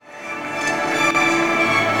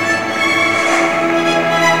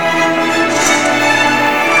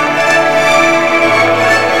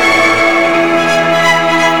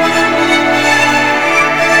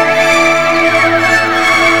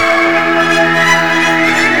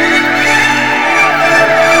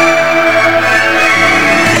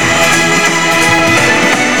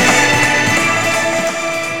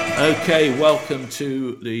Okay, welcome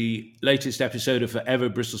to the latest episode of Forever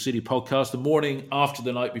Bristol City podcast. The morning after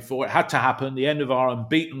the night before, it had to happen, the end of our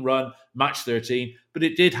unbeaten run, match 13, but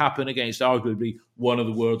it did happen against arguably one of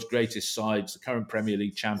the world's greatest sides, the current Premier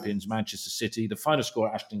League champions, Manchester City. The final score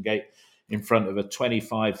at Ashton Gate in front of a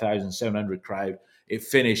 25,700 crowd. It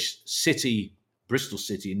finished Bristol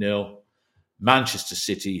City 0, Manchester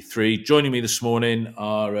City 3. Joining me this morning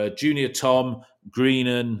are Junior Tom,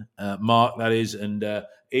 Greenan, Mark, that is, and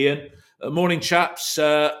Ian. Morning, chaps.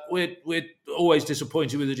 We're always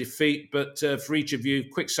disappointed with the defeat, but for each of you,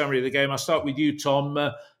 quick summary of the game. I'll start with you, Tom.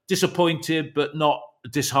 Disappointed, but not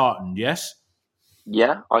disheartened, yes?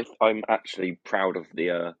 Yeah, I'm actually proud of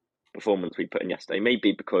the performance we put in yesterday.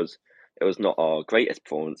 Maybe because it was not our greatest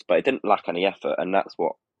performance, but it didn't lack any effort, and that's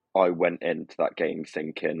what I went into that game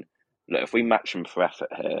thinking. Look, if we match them for effort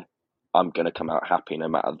here, I'm going to come out happy no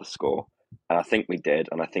matter the score. And I think we did,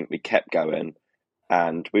 and I think we kept going.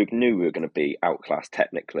 And we knew we were going to be outclassed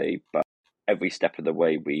technically, but every step of the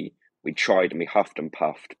way we tried and we huffed and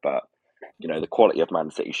puffed. But the quality of Man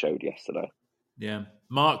City showed yesterday. Yeah,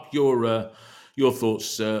 Mark, your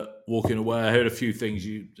thoughts walking away. I heard a few things.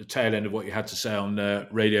 The tail end of what you had to say on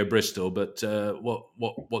Radio Bristol, but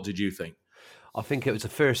what did you think? I think it was the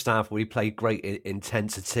first half where we played great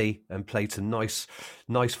intensity and played some nice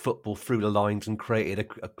football through the lines and created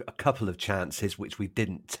a couple of chances which we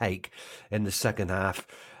didn't take. In the second half,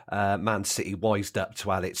 Man City wised up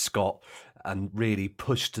to Alex Scott and really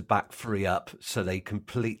pushed the back three up, so they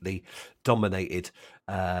completely dominated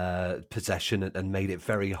possession and made it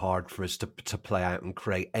very hard for us to play out and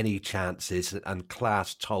create any chances. And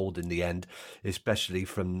class told in the end, especially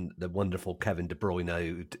from the wonderful Kevin De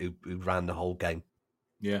Bruyne who ran the whole game.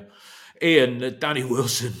 Yeah. Ian, Danny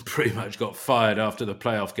Wilson pretty much got fired after the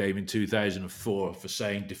playoff game in 2004 for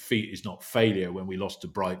saying defeat is not failure when we lost to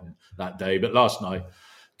Brighton that day. But last night,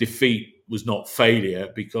 defeat was not failure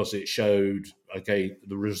because it showed, okay,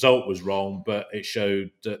 the result was wrong, but it showed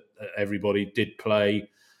that everybody did play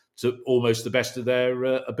to almost the best of their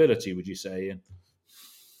ability, would you say, Ian?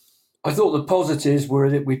 I thought the positives were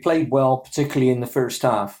that we played well, particularly in the first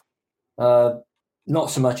half. Not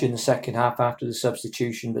so much in the second half after the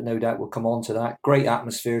substitution, but no doubt we'll come on to that. Great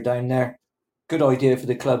atmosphere down there. Good idea for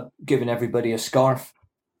the club, giving everybody a scarf.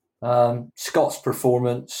 Scott's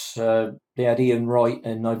performance, they had Ian Wright,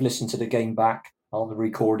 and I've listened to the game back on the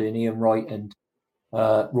recording, Ian Wright and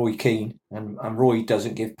Roy Keane, and Roy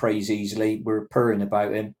doesn't give praise easily. We're purring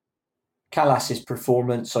about him. Callas's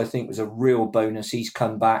performance, I think, was a real bonus. He's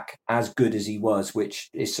come back as good as he was, which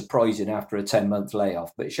is surprising after a 10-month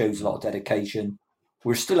layoff, but it shows a lot of dedication.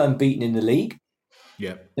 We're still unbeaten in the league.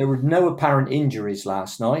 Yeah. There were no apparent injuries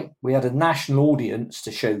last night. We had a national audience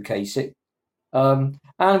to showcase it. And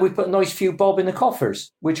we put a nice few bob in the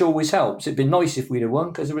coffers, which always helps. It'd been nice if we'd have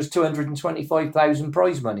won because there was 225,000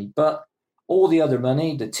 prize money. But all the other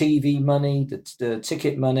money, the TV money, the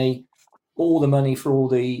ticket money, all the money for all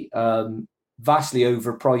the vastly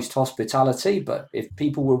overpriced hospitality. But if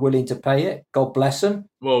people were willing to pay it, God bless them.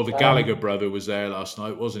 Well, the Gallagher brother was there last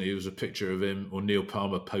night, wasn't he? There was a picture of him, or Neil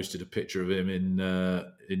Palmer posted a picture of him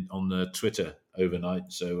on the Twitter overnight.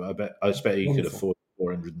 So I expect he could afford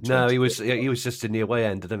 420. No, he was just in the away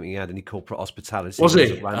end. I don't think he had any corporate hospitality. Was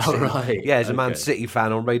he? Oh, right. Yeah, as a Man City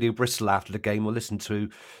fan on Radio Bristol after the game, I listened to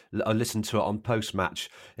it on post match,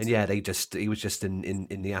 and yeah, he was just in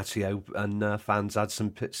the Atio, and fans had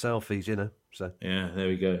some pit selfies, So yeah, there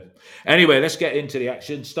we go. Anyway, let's get into the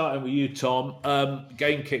action. Starting with you, Tom.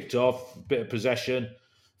 Game kicked off, bit of possession.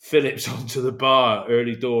 Phillips onto the bar,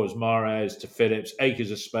 early doors. Mahrez to Phillips, acres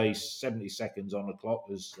of space, 70 seconds on the clock,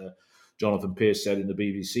 as Jonathan Pearce said in the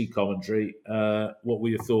BBC commentary. What were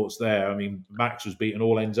your thoughts there? I mean, Max was beating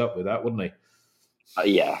all ends up with that, wasn't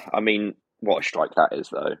he? Yeah, I mean, what a strike that is,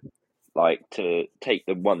 though. Like, to take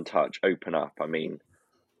the one touch, open up. I mean,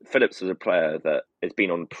 Phillips is a player that has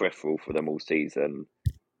been on peripheral for them all season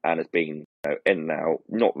and has been in and out,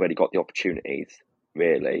 not really got the opportunities,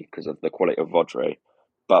 really, because of the quality of Rodri.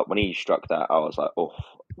 But when he struck that, I was like, oh,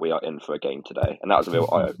 we are in for a game today. And that was a real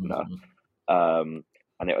eye-opener.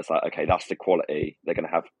 And it was like, okay, that's the quality they're going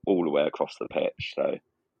to have all the way across the pitch. So,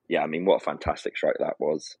 yeah, I mean, what a fantastic strike that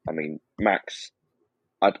was. I mean, Max,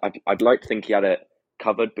 I'd like to think he had it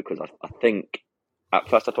covered because I think at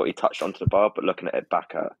first I thought he touched onto the bar, but looking at it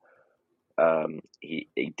back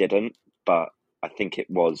he didn't. But I think it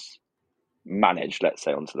was managed, let's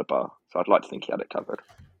say, onto the bar. So I'd like to think he had it covered.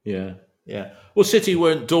 Yeah. Yeah. Well, City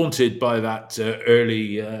weren't daunted by that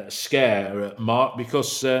early scare, Mark,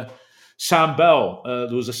 because Sam Bell,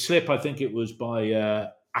 there was a slip, I think it was by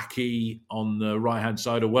Aki on the right-hand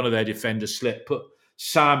side, or one of their defenders slipped, put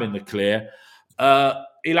Sam in the clear.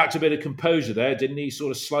 he lacked a bit of composure there, didn't he?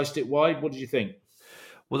 Sort of sliced it wide. What did you think?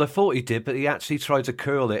 Well, I thought he did, but he actually tried to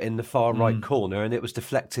curl it in the far right corner, and it was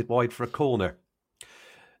deflected wide for a corner.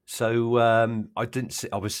 So I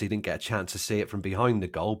obviously didn't get a chance to see it from behind the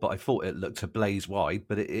goal, but I thought it looked a blaze wide.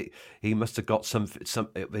 But he must have got some.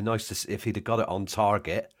 It'd be nice to see if he'd have got it on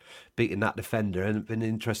target, beating that defender, and it'd been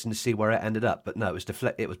interesting to see where it ended up. But no, it was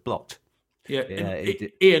It was blocked. Yeah,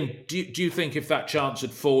 Ian, do you think if that chance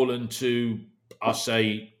had fallen to, I'll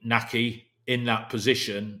say, Naki in that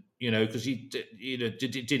position, because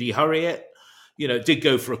did he hurry it? It did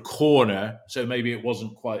go for a corner, so maybe it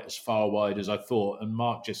wasn't quite as far wide as I thought. And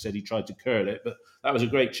Mark just said he tried to curl it, but that was a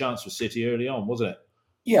great chance for City early on, wasn't it?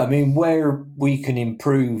 Yeah, I mean, where we can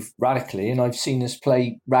improve radically, and I've seen us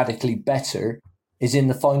play radically better, is in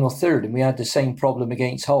the final third. And we had the same problem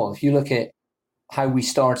against Hull. If you look at how we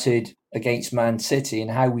started against Man City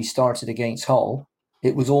and how we started against Hull,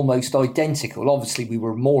 it was almost identical. Obviously, we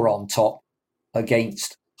were more on top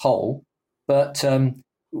against Hull, but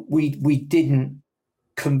we didn't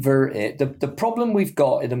convert it. The problem we've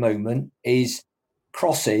got at the moment is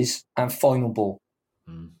crosses and final ball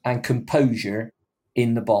and composure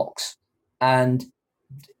in the box. And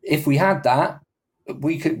if we had that,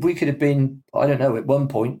 we could have been, I don't know, at one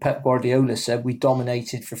point, Pep Guardiola said we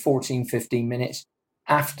dominated for 14, 15 minutes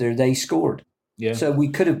after they scored. Yeah. So we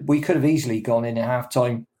could have easily gone in at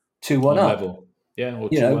halftime 2-1 up. Level. Yeah, or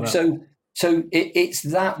 2-1 up. So it's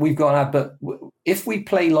that we've got to have. But if we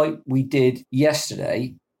play like we did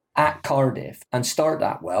yesterday at Cardiff and start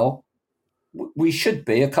that well, we should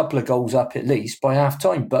be a couple of goals up at least by half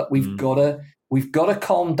time. But we've got to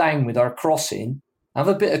calm down with our crossing, have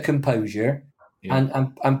a bit of composure,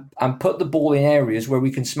 and put the ball in areas where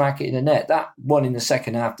we can smack it in the net. That one in the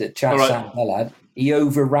second half that Chad Sambell had, he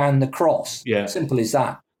overran the cross. Yeah, simple as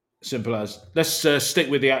that. Simple as. Let's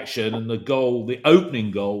stick with the action and the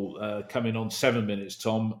opening goal coming on 7 minutes,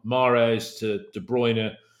 Tom. Mahrez to De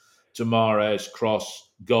Bruyne to Mahrez,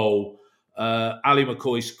 cross, goal. Ali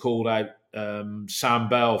McCoy's called out Sam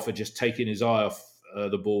Bell for just taking his eye off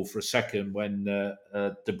the ball for a second when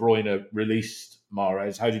De Bruyne released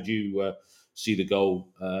Mahrez. How did you see the goal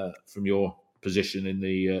from your position in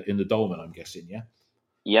the Dolman, I'm guessing, yeah?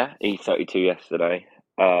 Yeah, E32 yesterday.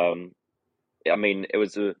 I mean, it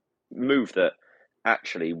was a move that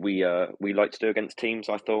actually we like to do against teams.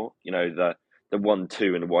 I thought, the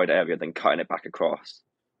 1-2 in the wide area, then cutting it back across.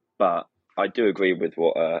 But I do agree with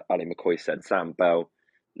what Ali McCoy said. Sam Bell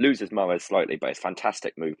loses Mahrez slightly, but it's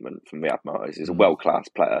fantastic movement from Riyad Mahrez. He's a world-class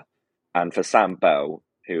player, and for Sam Bell,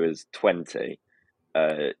 who is 20,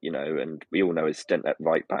 and we all know his stint at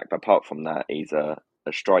right back. But apart from that, he's a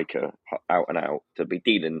striker out and out. To be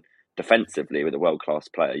dealing defensively with a world-class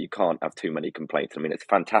player, you can't have too many complaints. I mean, it's a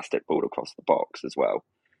fantastic ball across the box as well,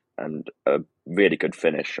 and a really good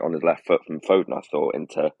finish on his left foot from Foden, I thought,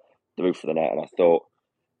 into the roof of the net. And I thought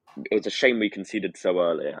it was a shame we conceded so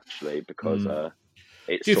early, actually, because do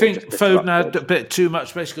you think Foden had a bit too much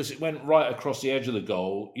space because it went right across the edge of the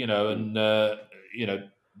goal, and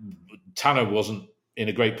Tanner wasn't in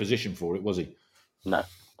a great position for it, was he?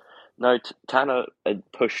 No, Tanner had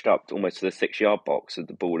pushed up almost to the 6-yard box and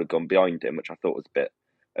the ball had gone behind him, which I thought was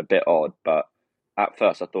a bit odd. But at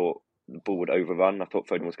first I thought the ball would overrun. I thought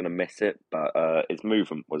Foden was going to miss it, but his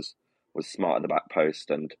movement was smart at the back post.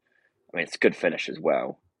 And I mean, it's a good finish as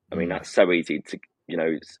well. I mean, that's so easy to,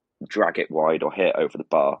 drag it wide or hit over the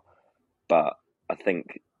bar. But I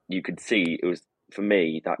think you could see it was, for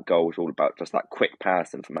me, that goal was all about just that quick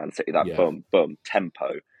passing for Man City, that boom, boom,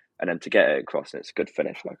 tempo. And then to get it across, it's a good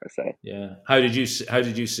finish, like I say. Yeah. How did you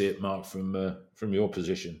see it, Mark, from your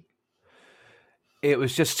position? It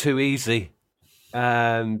was just too easy.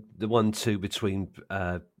 The 1-2 between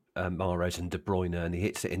Mahrez and De Bruyne, and he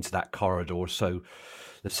hits it into that corridor. So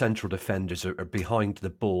the central defenders are behind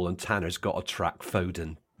the ball, and Tanner's got to track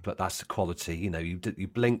Foden. But that's the quality, you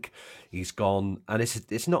blink, he's gone, and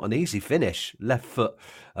it's not an easy finish. Left foot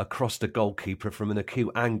across the goalkeeper from an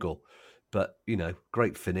acute angle. But,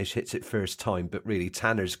 great finish, hits it first time. But really,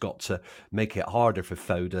 Tanner's got to make it harder for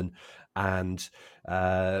Foden, and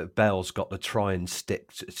Bell's got to try and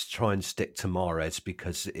stick to Mahrez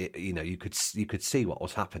because you could see what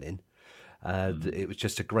was happening. It was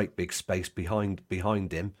just a great big space behind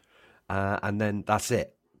him, and then that's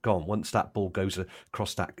it, gone. Once that ball goes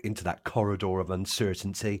across into that corridor of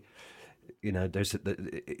uncertainty,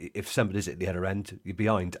 if somebody's at the other end, you're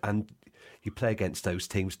behind, and you play against those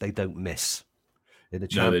teams, they don't miss. In the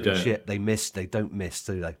Championship, they don't miss,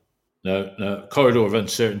 do they? No. Corridor of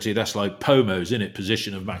uncertainty. That's like POMOs, isn't it?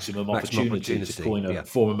 Position of maximum opportunity. To coin a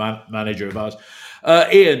former manager of ours.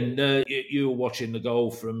 Ian, you were watching the goal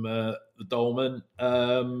from the Dolman.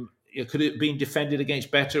 Could it have been defended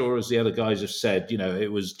against better, or as the other guys have said,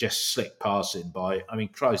 it was just slick passing by? I mean,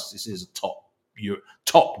 Christ, this is a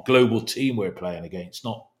top global team we're playing against,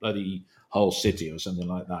 not bloody Hull City or something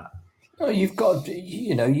like that. No, you've got,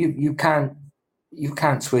 you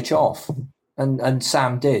can't switch off. And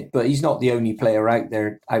Sam did, but he's not the only player out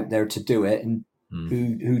there to do it, and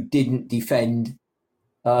who didn't defend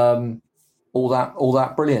all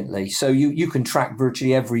that brilliantly. So you can track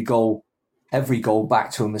virtually every goal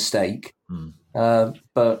back to a mistake.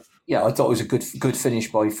 But yeah, I thought it was a good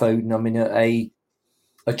finish by Foden. I mean,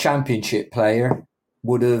 a championship player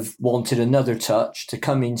would have wanted another touch to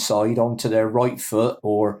come inside onto their right foot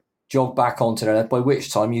or jog back onto their left, by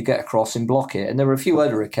which time you get across and block it. And there were a few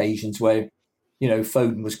other occasions where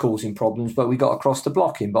Foden was causing problems, but we got across to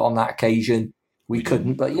block him. But on that occasion, we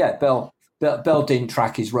couldn't. But yeah, Bell didn't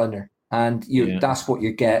track his runner. And that's what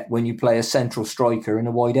you get when you play a central striker in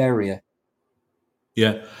a wide area.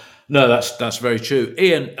 Yeah. No, that's very true.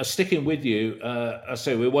 Ian, sticking with you, I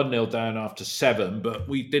say we're 1-0 down after 7, but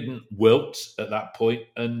we didn't wilt at that point.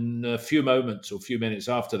 And a few minutes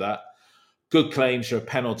after that, good claims for a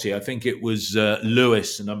penalty. I think it was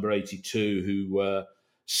Lewis, number 82, who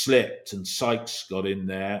slipped, and Sykes got in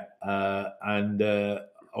there. I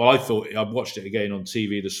thought, I watched it again on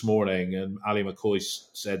TV this morning, and Ali McCoy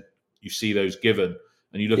said, you see those given,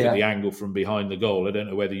 and you look at the angle from behind the goal. I don't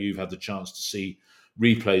know whether you've had the chance to see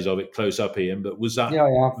replays of it close up, Ian, but was that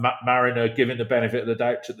Mariner giving the benefit of the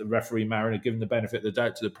doubt to the referee, Mariner giving the benefit of the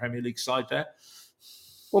doubt to the Premier League side there?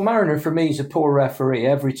 Well, Mariner, for me, is a poor referee.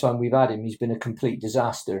 Every time we've had him, he's been a complete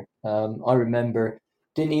disaster. I remember,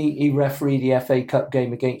 didn't he referee the FA Cup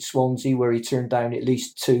game against Swansea, where he turned down at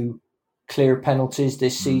least 2 clear penalties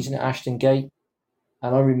this season at Ashton Gate?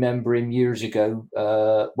 And I remember him years ago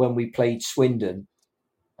when we played Swindon,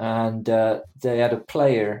 and they had a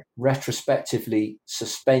player retrospectively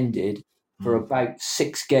suspended for about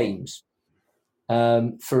 6 games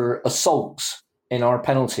for assaults in our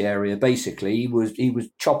penalty area. Basically, he was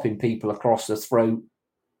chopping people across the throat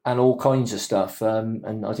and all kinds of stuff.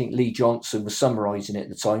 And I think Lee Johnson was summarising it at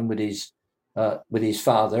the time with his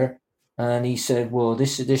father, and he said, "Well,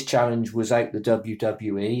 this challenge was out the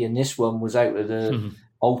WWE, and this one was out of the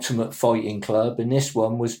Ultimate Fighting Club, and this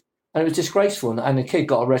one was." And it was disgraceful, and the kid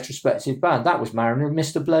got a retrospective ban. That was Mariner,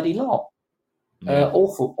 missed a bloody lot. Yeah.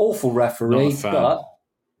 Awful referee,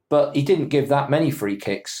 but he didn't give that many free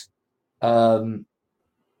kicks last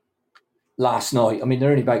night. I mean,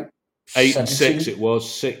 they're only about 8 and 6. It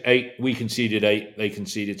was 8. We conceded 8. They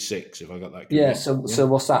conceded 6. If I got that correct. Yeah. So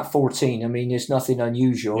what's that? 14. I mean, it's nothing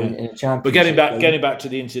unusual in a championship. But getting back to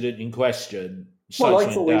the incident in question. Well, I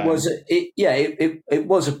thought it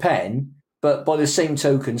was a pen. But by the same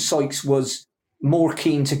token, Sykes was more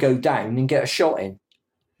keen to go down and get a shot in.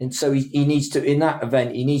 And so he needs to, in that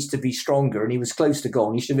event, he needs to be stronger. And he was close to goal.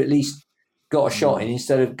 And he should have at least got a shot in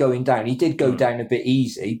instead of going down. He did go down a bit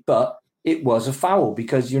easy, but it was a foul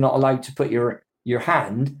because you're not allowed to put your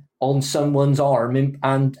hand on someone's arm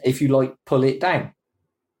and if you like, pull it down.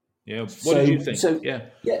 Yeah. What did you think?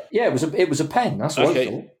 It was a pen. That's what I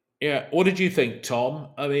thought. Yeah, what did you think, Tom?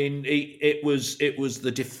 I mean, it was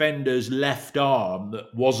the defender's left arm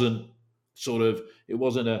that wasn't it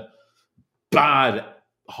wasn't a bad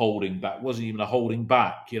holding back. It wasn't even a holding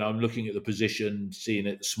back. I'm looking at the position, seeing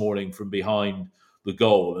it this morning from behind the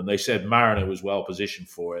goal, and they said Mariner was well positioned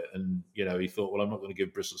for it, and he thought, well, I'm not going to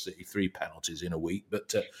give Bristol City 3 penalties in a week.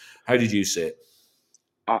 But how did you see it?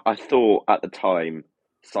 I thought at the time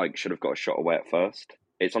Sykes should have got a shot away at first.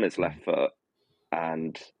 It's on his left foot,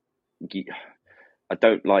 and I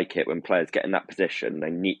don't like it when players get in that position.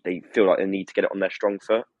 They feel like they need to get it on their strong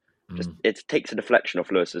foot. Just it takes a deflection off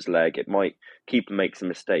Lewis's leg. It might keeper makes a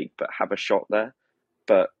mistake, but have a shot there.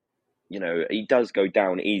 But he does go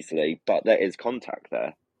down easily, but there is contact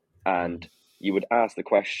there, and you would ask the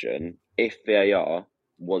question: if VAR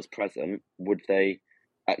was present, would they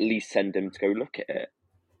at least send him to go look at it?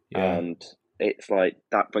 Yeah. And it's like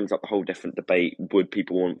that brings up a whole different debate. Would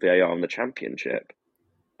people want VAR in the Championship?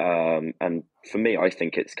 And for me, I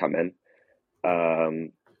think it's coming.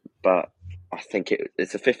 But I think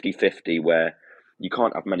it's a 50-50 where you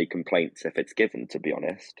can't have many complaints if it's given, to be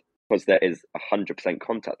honest, because there is 100%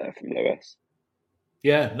 contact there from Lewis.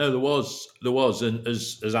 Yeah, no, there was. And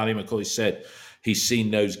as Ali McCoy said, he's seen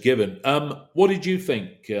those given. What did you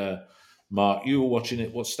think, Mark? You were watching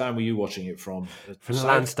it. What stand were you watching it from? From the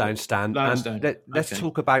Lansdowne stand. Lansdowne. Let's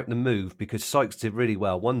talk about the move, because Sykes did really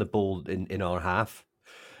well, won the ball in our half.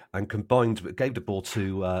 and gave the ball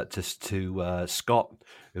to Scott,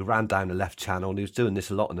 who ran down the left channel, and he was doing this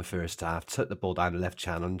a lot in the first half. Took the ball down the left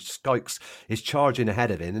channel, and Skykes is charging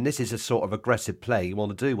ahead of him, and this is a sort of aggressive play you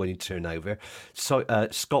want to do when you turn over. So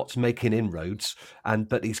Scott's making inroads,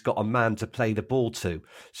 but he's got a man to play the ball to,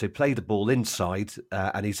 so play the ball inside,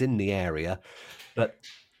 and he's in the area, but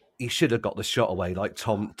he should have got the shot away, like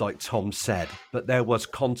Tom said. But there was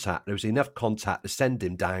contact. There was enough contact to send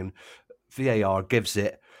him down. VAR gives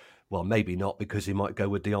it, well, maybe not, because he might go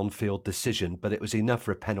with the on-field decision, but it was enough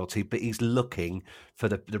for a penalty. But he's looking for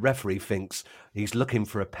the referee thinks he's looking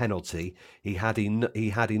for a penalty. He had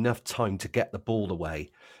enough time to get the ball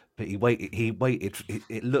away, but he waited.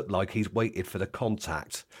 It looked like he's waited for the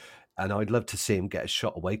contact, and I'd love to see him get a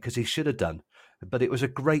shot away because he should have done. But it was a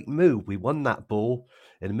great move. We won that ball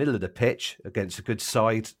in the middle of the pitch against a good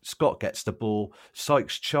side. Scott gets the ball,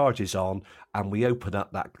 Sykes charges on, and we open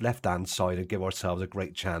up that left-hand side and give ourselves a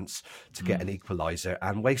great chance to get an equaliser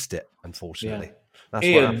and waste it, unfortunately. Yeah. That's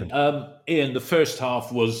what happened. Ian, the first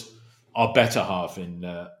half was our better half, in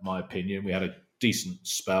my opinion. We had a decent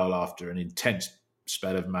spell after an intense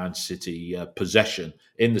spell of Man City possession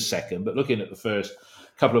in the second. But looking at the first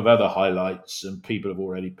couple of other highlights, and people have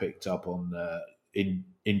already picked up on in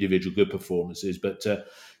individual good performances, but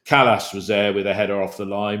Callas was there with a header off the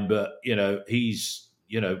line, but he's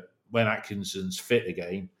when Atkinson's fit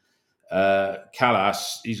again,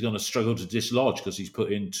 Callas, he's going to struggle to dislodge because he's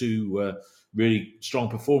put in two really strong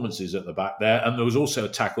performances at the back there. And there was also a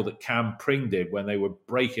tackle that Cam Pring did when they were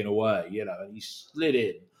breaking away, and he slid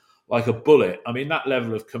in like a bullet. I mean, that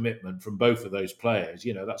level of commitment from both of those players,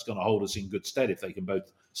 that's going to hold us in good stead if they can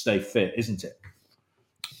both stay fit, isn't it?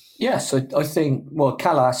 Yes, I think,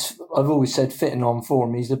 Callas, I've always said, fit and on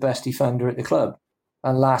form, he's the best defender at the club.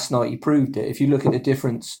 And last night he proved it. If you look at the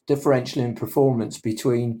differential in performance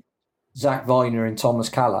between Zach Viner and Thomas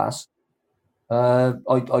Callas,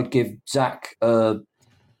 I'd give Zach,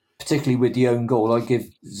 particularly with the own goal, I'd give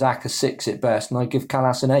Zach a 6 at best, and I'd give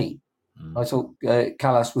Callas an 8. I thought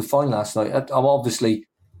Callas was fine last night. I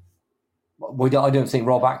don't think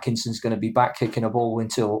Rob Atkinson's going to be back kicking a ball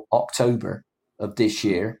until October of this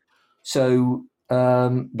year. So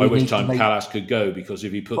by which time Callas could go, because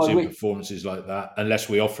if he puts in performances like that, unless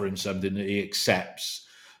we offer him something that he accepts,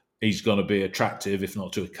 he's going to be attractive, if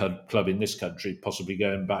not to a club in this country, possibly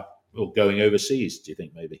going back or going overseas. Do you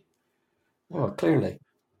think maybe? Well, clearly.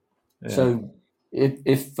 Yeah. So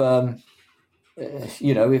if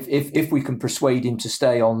we can persuade him to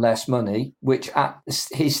stay on less money, which at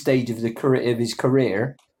his stage of his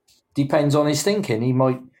career depends on his thinking, he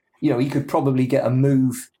might, he could probably get a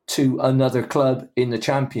move to another club in the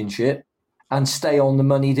Championship and stay on the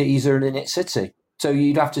money that he's earning at City. So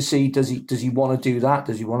you'd have to see, does he want to do that?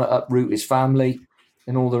 Does he want to uproot his family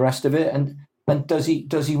and all the rest of it? And does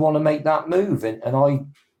he want to make that move? And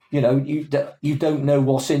you don't know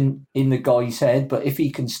what's in the guy's head, but if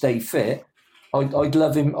he can stay fit, I'd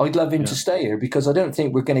love him to stay here, because I don't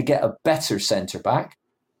think we're going to get a better centre back.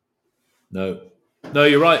 No,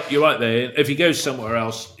 you're right. You're right there. If he goes somewhere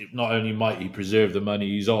else, not only might he preserve the money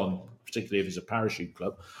he's on, particularly if it's a parachute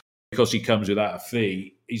club, because he comes without a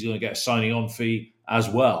fee, he's going to get a signing on fee as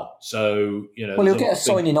well. So well, he'll get a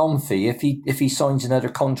signing on fee if he signs another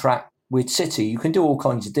contract with City. You can do all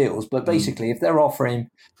kinds of deals, but basically, if they're offering,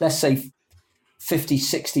 let's say,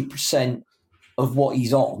 50-60% of what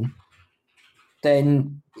he's on,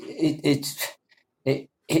 then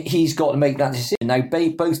he's got to make that decision. Now,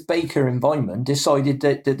 both Baker and Vyman decided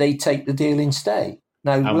that they take the deal and stay.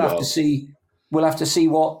 Now we'll have to see. We'll have to see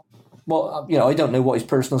what I don't know what his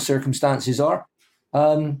personal circumstances are,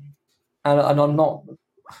 and I'm not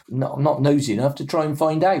nosy enough to try and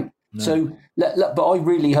find out. No. So, but I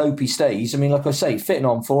really hope he stays. I mean, like I say, fitting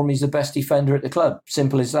on form, he's the best defender at the club.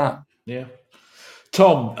 Simple as that. Yeah.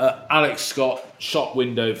 Tom, Alex Scott, shot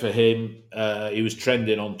window for him. He was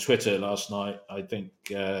trending on Twitter last night, I think,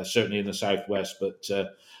 certainly in the Southwest, but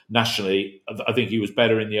nationally, I think he was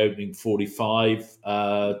better in the opening 45.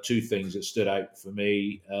 Two things that stood out for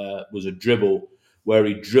me was a dribble where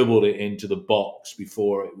he dribbled it into the box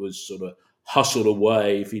before it was sort of hustled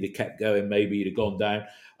away. If he'd have kept going, maybe he'd have gone down.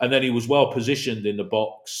 And then he was well positioned in the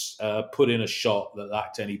box, put in a shot that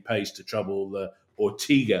lacked any pace to trouble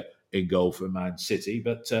Ortega in goal for Man City.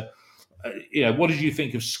 But what did you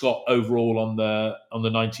think of Scott overall on the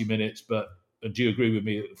 90 minutes? But do you agree with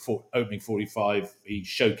me that for opening 45, he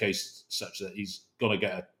showcased such that he's going to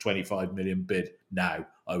get a 25 million bid now,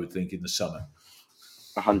 I would think, in the summer?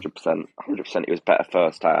 100%. He was better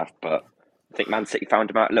first half, but I think Man City found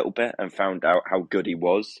him out a little bit and found out how good he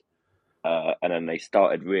was. And then they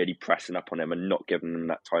started really pressing up on him and not giving him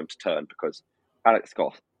that time to turn, because Alex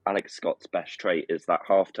Scott Alex Scott's best trait is that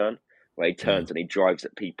half turn, where he turns and he drives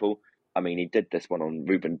at people. I mean, he did this one on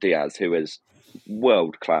Ruben Diaz, who is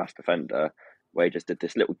world-class defender, where he just did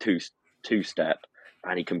this little two-step,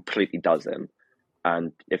 and he completely does him.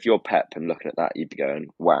 And if you're Pep and looking at that, you'd be going,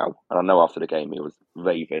 wow. And I know after the game he was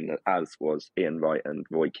raving, as was Ian Wright and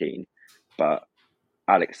Roy Keane. But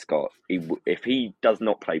Alex Scott, if he does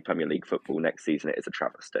not play Premier League football next season, it is a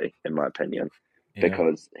travesty, in my opinion,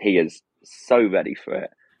 because he is so ready for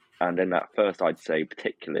it. And in that first, I'd say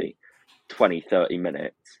particularly 20, 30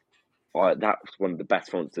 minutes, that's one of the best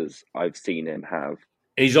performances I've seen him have.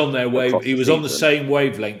 He's on their wave. He was season. On the same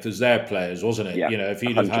wavelength as their players, wasn't it? Yeah, if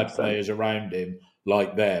he'd have had players around him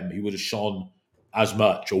like them, he would have shone as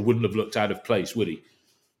much, or wouldn't have looked out of place, would he?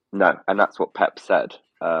 No, and that's what Pep said.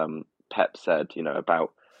 Pep said,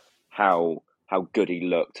 about how good he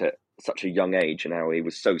looked at such a young age and how he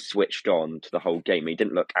was so switched on to the whole game. He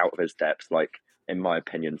didn't look out of his depth like, in my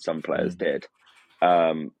opinion, some players did.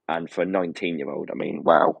 And for a 19-year-old, I mean,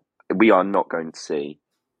 wow. We are not going to see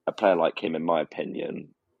a player like him, in my opinion,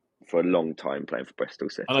 for a long time playing for Bristol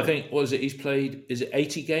City. And I think, he's played, is it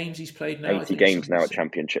 80 games he's played now? 80 games now at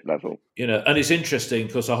championship level. And it's interesting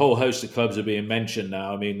because a whole host of clubs are being mentioned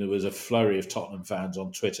now. I mean, there was a flurry of Tottenham fans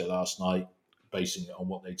on Twitter last night, basing it on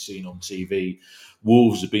what they'd seen on TV.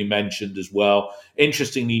 Wolves have been mentioned as well.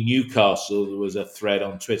 Interestingly, Newcastle, there was a thread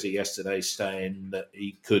on Twitter yesterday saying that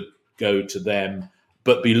he could go to them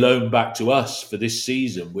but be loaned back to us for this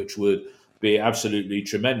season, which would be absolutely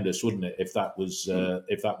tremendous, wouldn't it, if that was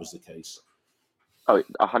the case? Oh,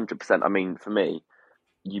 100%. I mean, for me,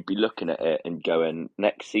 you'd be looking at it and going,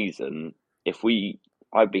 next season,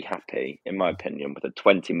 I'd be happy, in my opinion, with a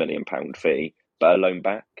 £20 million fee, but a loan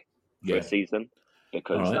back for a season,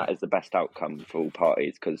 because that is the best outcome for all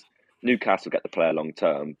parties, because Newcastle get the player long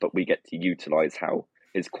term, but we get to utilise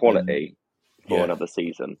his quality for another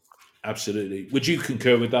season. Absolutely. Would you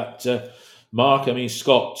concur with that, Mark? I mean,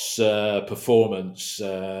 Scott's performance,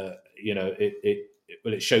 it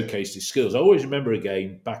showcased his skills. I always remember a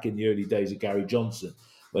game back in the early days of Gary Johnson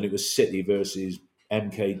when it was City versus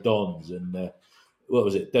MK Dons, and what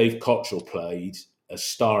was it? Dave Cottrell played a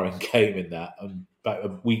starring game in that, and about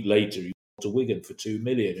a week later he went to Wigan for $2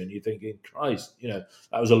 million, and you're thinking, Christ,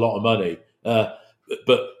 that was a lot of money. But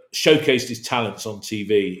showcased his talents on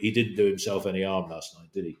TV. He didn't do himself any harm last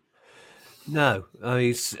night, did he? No,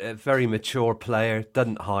 he's a very mature player,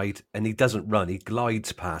 doesn't hide, and he doesn't run. He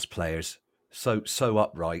glides past players, so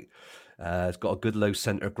upright. He's got a good low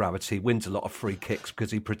centre of gravity, wins a lot of free kicks because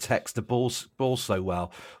he protects the ball so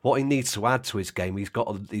well. What he needs to add to his game, he's got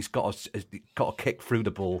to kick through the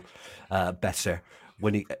ball better.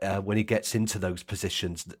 When he gets into those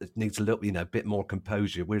positions, it needs a little, bit more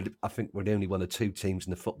composure. I think we're the only one of two teams in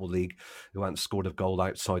the Football League who haven't scored a goal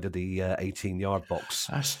outside of the 18-yard box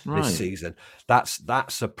this season.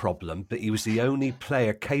 That's a problem. But he was the only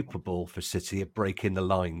player capable for City of breaking the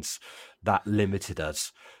lines. That limited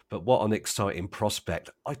us. But what an exciting prospect!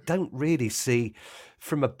 I don't really see,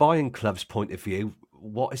 from a buying club's point of view,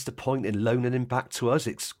 what is the point in loaning him back to us?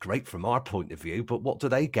 It's great from our point of view, but what do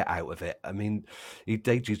they get out of it? I mean,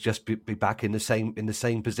 they'd just be back in the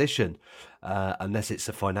same position, unless it's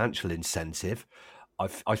a financial incentive.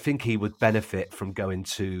 I think he would benefit from going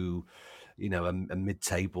to, a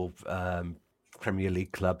mid-table Premier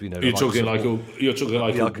League club. You're talking like a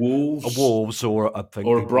Wolves, a Wolves, or a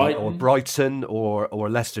Brighton, or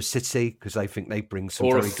Leicester City, because I think they bring some.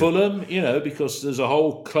 Or a Fulham, because there's a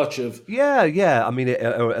whole clutch of. Yeah. I mean,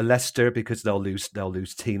 or a Leicester, because they'll lose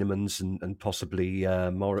Tielemans and possibly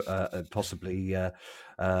Morrison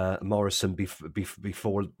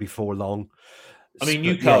before long. I mean,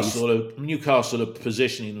 Newcastle are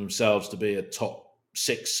positioning themselves to be a top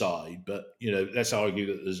 6 side, but let's argue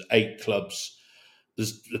that there's 8 clubs.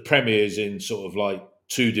 The Premier is in sort of like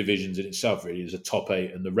 2 divisions in itself, really. There's a top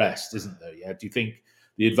 8 and the rest, isn't there? Yeah. Do you think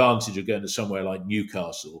the advantage of going to somewhere like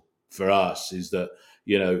Newcastle for us is that,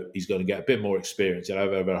 he's going to get a bit more experience? He'll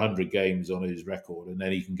have over 100 games on his record, and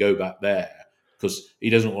then he can go back there, because he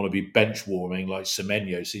doesn't want to be bench warming like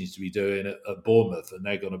Semenyo seems to be doing at Bournemouth, and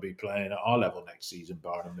they're going to be playing at our level next season,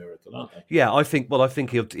 barring a miracle, aren't they? Yeah, I think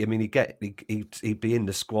he'd be in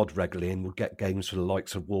the squad regularly, and would get games for the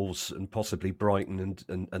likes of Wolves and possibly Brighton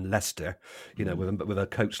and Leicester. With a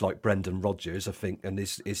coach like Brendan Rodgers, I think, and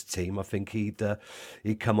his team, I think he'd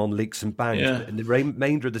come on leaps and bounds. Yeah. But in the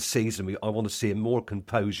remainder of the season, I want to see him more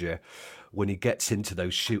composure, when he gets into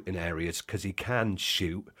those shooting areas, because he can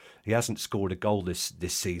shoot. He hasn't scored a goal this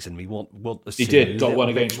season. We want to see. He did. Got one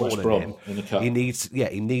bit against more West than Brom him. in the cup. He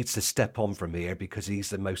needs to step on from here, because he's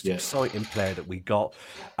the most exciting player that we got.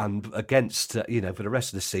 And against, for the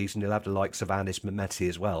rest of the season, he'll have the likes of Anis Mehmeti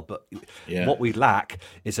as well. But what we lack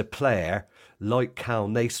is a player like Cal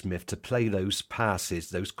Naismith to play those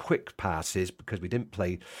passes, those quick passes, because we didn't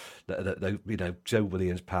play. Joe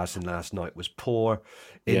Williams' passing last night was poor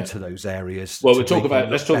into those areas. Well, let's talk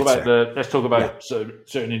about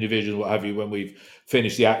certain individuals, what have you, when we've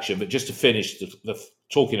finished the action. But just to finish the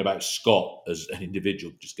talking about Scott as an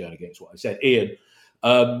individual, just going against what I said, Ian.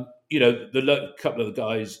 The couple of the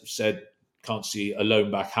guys said can't see a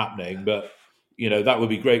loan back happening, but that would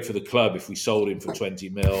be great for the club if we sold him for 20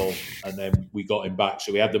 mil and then we got him back.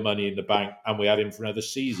 So we had the money in the bank and we had him for another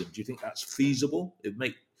season. Do you think that's feasible? It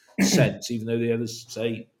makes sense, even though the others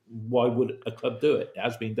say, why would a club do it? It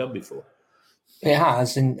has been done before. It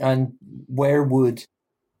has. And where would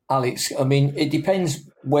Alex, it depends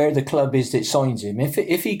where the club is that signs him.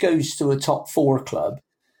 If he goes to a top 4 club,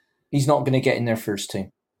 he's not going to get in their first team.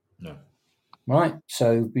 No. Right?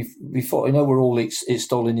 So before, we're all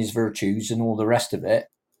extolling his virtues and all the rest of it,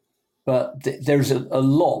 but there's a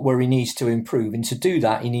lot where he needs to improve. And to do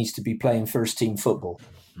that, he needs to be playing first team football.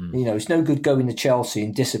 It's no good going to Chelsea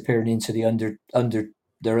and disappearing into the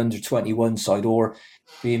their under 21 side, or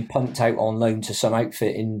being pumped out on loan to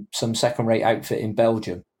some second-rate outfit in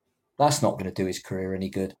Belgium. That's not going to do his career any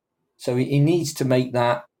good. So he needs to make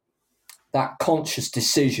that conscious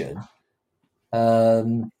decision,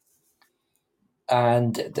 and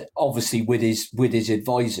obviously with his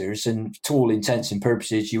advisors, and to all intents and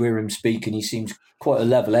purposes, you hear him speak and he seems quite a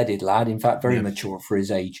level-headed lad. In fact, very mature for his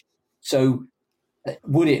age. So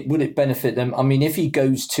would it benefit them? If he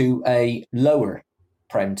goes to a lower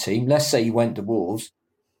Prem team, let's say he went to Wolves,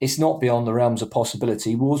 it's not beyond the realms of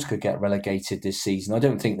possibility Wolves could get relegated this season. I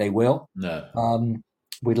don't think they will. No.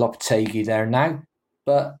 With Lopetegui there now,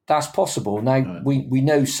 but that's possible. Now we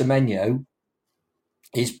know Semenyo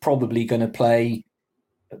is probably going to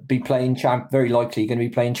very likely going to be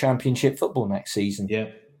playing Championship football next season. Yeah.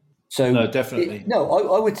 So no, definitely.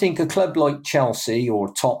 I would think a club like Chelsea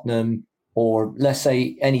or Tottenham, or let's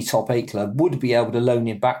say any top 8 club, would be able to loan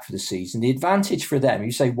him back for the season. The advantage for them,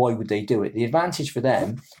 you say, why would they do it? The advantage for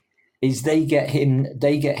them is they get him,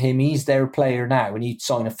 he's their player now, and he'd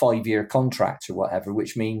sign a 5-year contract or whatever,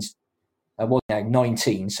 which means,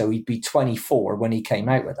 19, so he'd be 24 when he came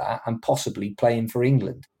out with that, and possibly playing for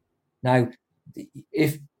England. Now,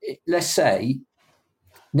 if let's say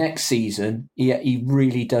next season he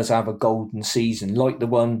really does have a golden season, like the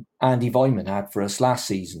one Andy Weimann had for us last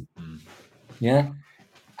season. Yeah.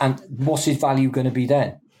 And what's his value going to be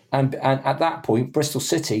then? And at that point, Bristol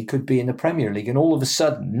City could be in the Premier League. And all of a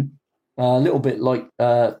sudden, a little bit like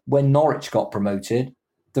when Norwich got promoted,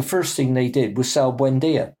 the first thing they did was sell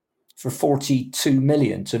Buendia for 42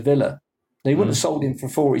 million to Villa. They wouldn't have sold him for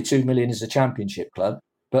 42 million as a Championship club.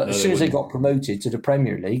 But as soon as they got promoted to the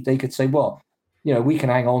Premier League, they could say, well, we can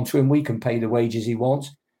hang on to him. We can pay the wages he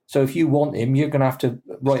wants. So if you want him, you're going to have to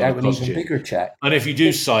write out an even bigger check. And if you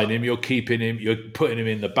do sign him, you're keeping him, you're putting him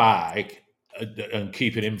in the bag and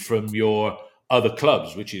keeping him from your other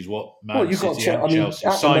clubs, which is what Man City and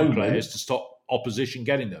Chelsea sign players to stop opposition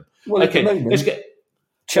getting them. Well, at the moment,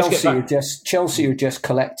 Chelsea are just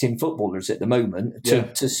collecting footballers at the moment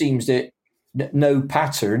to seems that no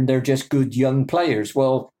pattern. They're just good young players.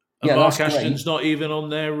 Well, and Mark Ashton's not even on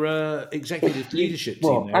their executive leadership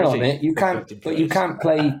team. Well, hang on a minute. You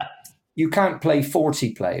can't play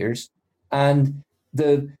 40 players, and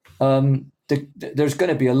there's going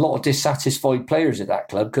to be a lot of dissatisfied players at that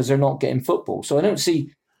club because they're not getting football. So I don't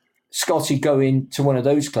see Scotty going to one of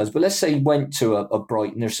those clubs. But let's say he went to a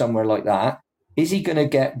Brighton or somewhere like that. Is he going to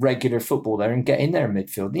get regular football there and get in there in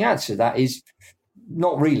midfield? The answer to that is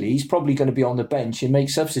not really. He's probably going to be on the bench and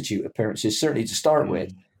make substitute appearances, certainly to start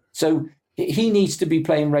with. So he needs to be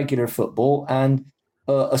playing regular football, and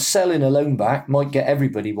a selling a loan back might get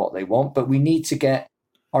everybody what they want, but we need to get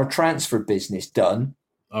our transfer business done.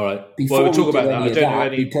 All right. Well, we'll talk about that. I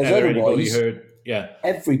don't know anybody heard. Yeah.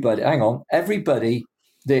 Everybody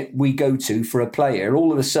that we go to for a player,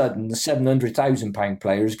 all of a sudden the £700,000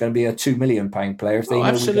 player is going to be a £2 million player if they know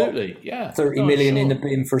absolutely. Yeah. 30 million in the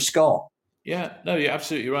bin for Scott. Yeah, no, you're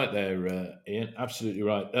absolutely right there, Ian. Absolutely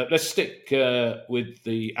right. Let's stick with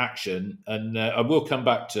the action, and I will come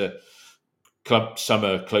back to club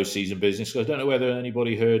summer close season business. I don't know whether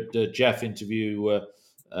anybody heard Jeff interview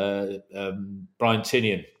Brian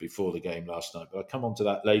Tinian before the game last night, but I'll come on to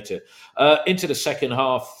that later. Into the second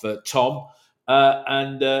half, Tom.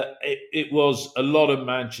 And it was a lot of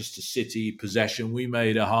Manchester City possession. We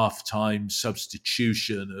made a half-time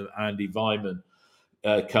substitution of Andy Weimann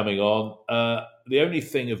coming on. The only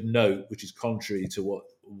thing of note, which is contrary to what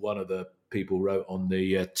one of the people wrote on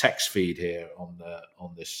the text feed here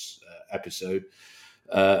on this episode,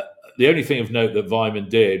 the only thing of note that Weimann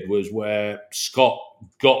did was where Scott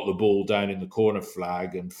got the ball down in the corner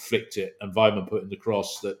flag and flicked it, and Weimann put in the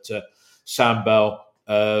cross that Sam Bell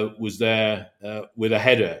was there with a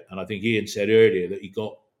header. And I think Ian said earlier that he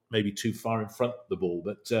got maybe too far in front of the ball.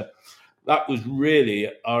 But that was really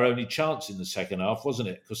our only chance in the second half, wasn't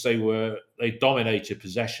it? Because they dominated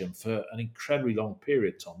possession for an incredibly long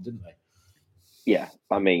period, Tom, didn't they? Yeah,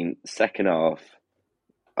 I mean, second half,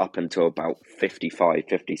 up until about 55,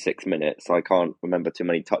 56 minutes, I can't remember too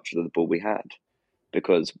many touches of the ball we had,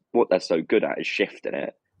 because what they're so good at is shifting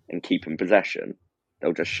it and keeping possession.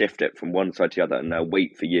 They'll just shift it from one side to the other, and they'll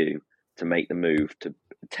wait for you to make the move, to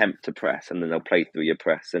attempt to press, and then they'll play through your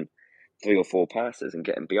press and 3 or 4 passes and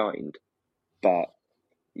get them behind. But,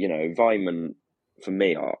 Weimann, for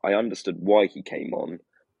me, I understood why he came on.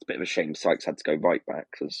 It's a bit of a shame Sykes had to go right back,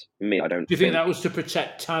 because for me, I don't Do you think that was to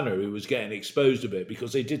protect Tanner, who was getting exposed a bit?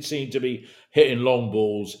 Because they did seem to be hitting long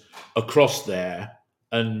balls across there,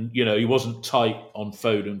 and, he wasn't tight on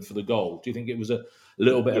Foden for the goal. Do you think it was a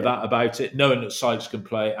little bit of that about it, knowing that Sykes can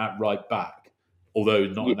play at right back, although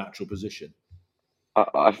not a natural position?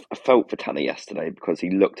 I felt for Tanner yesterday because he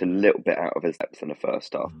looked a little bit out of his depth in the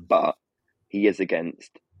first half, but he is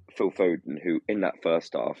against Phil Foden, who in that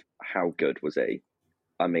first half, how good was he?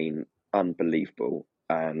 I mean, unbelievable.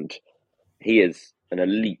 And he is an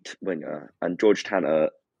elite winger. And George Tanner,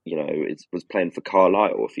 was playing for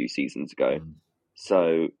Carlisle a few seasons ago.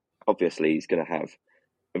 So obviously he's going to have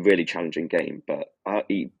a really challenging game. But like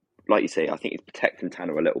you say, I think he's protecting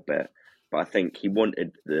Tanner a little bit. But I think he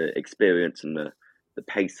wanted the experience and the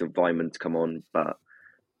pace of Weimann to come on. But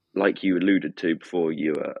like you alluded to before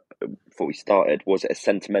we started, was it a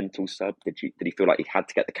sentimental sub? Did he feel like he had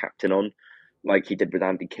to get the captain on, like he did with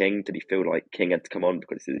Andy King? Did he feel like King had to come on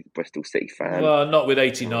because he's a Bristol City fan? Well, not with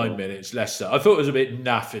 89 minutes, less so. I thought it was a bit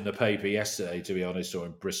naff in the paper yesterday, to be honest, or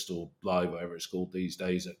in Bristol Live, whatever it's called these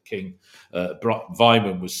days, at King.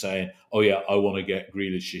 Weimann was saying, oh yeah, I want to get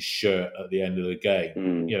Grealish's shirt at the end of the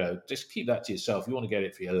game. Just keep that to yourself. You want to get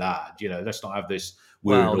it for your lad. Let's not have this.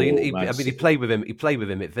 Well, he played with him. He played with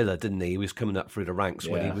him at Villa, didn't he? He was coming up through the ranks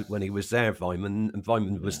when he was there, Weimann, and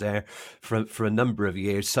Weimann was there for a number of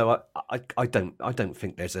years. So I don't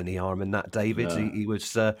think there's any harm in that, David.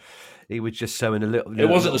 No. He was just showing a little. It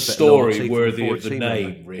wasn't a story worthy of the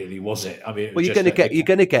name, really, was it? I mean, well, you're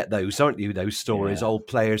going to get those, aren't you? Those stories, old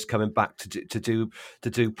players coming back to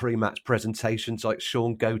do pre-match presentations like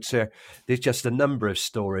Sean Goater. There's just a number of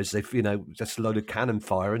stories. They've just a load of cannon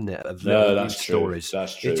fire, isn't it? Of that's stories. True.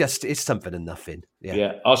 That's true. It's something and nothing.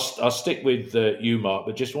 Yeah. I'll stick with you, Mark,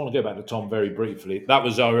 but just want to go back to Tom very briefly. That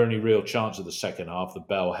was our only real chance of the second half, the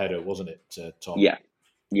Bell header, wasn't it, Tom? Yeah.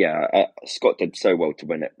 Scott did so well to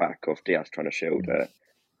win it back off Diaz trying to shield it.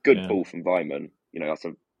 Good ball from Weimann.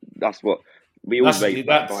 That's what we all rate.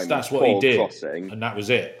 That's what he did, crossing, and that was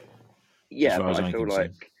it. Yeah, but I feel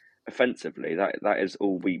like offensively, that is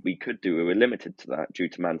all we could do. We were limited to that due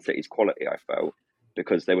to Man City's quality, I felt,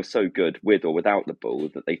 because they were so good with or without the ball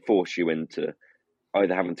that they force you into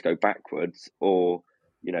either having to go backwards or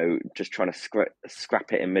just trying to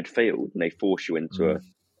scrap it in midfield, and they force you into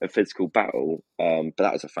a physical battle. But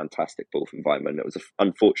that was a fantastic ball from Weimann. It was an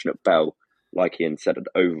unfortunate Bell, like Ian said, had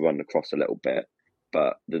overrun the cross a little bit,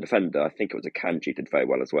 but the defender, I think it was Akanji, did very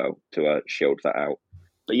well as well to shield that out.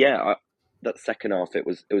 But that second half, it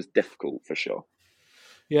was difficult for sure.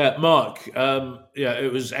 Yeah, Mark,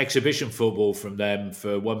 it was exhibition football from them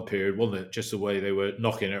for one period, wasn't it? Just the way they were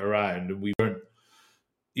knocking it around, and we weren't,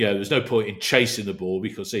 there was no point in chasing the ball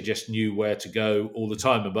because they just knew where to go all the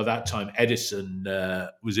time. And by that time, Edison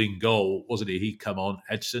was in goal, wasn't he? He'd come on.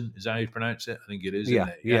 Edison, is that how you pronounce it? I think it is, isn't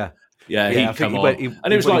it? Yeah, he'd come on.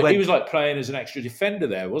 And he was like playing as an extra defender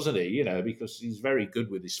there, wasn't he? Because he's very good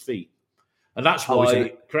with his feet. And that's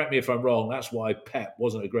why, correct me if I'm wrong, that's why Pep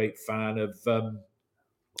wasn't a great fan of...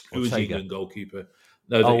 who was the England goalkeeper?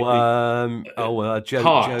 Joe Hart.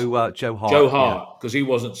 Joe Hart, because he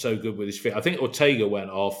wasn't so good with his feet. I think Ortega went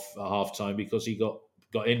off at half time because he got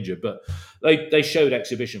injured. But they showed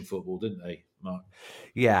exhibition football, didn't they? Mark.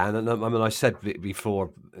 Yeah, and I mean, I said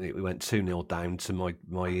before we went 2-0 down to my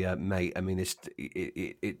mate. I mean,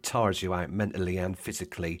 it tires you out mentally and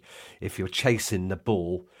physically if you're chasing the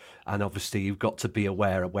ball, and obviously you've got to be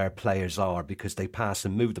aware of where players are because they pass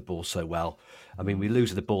and move the ball so well. I mean, we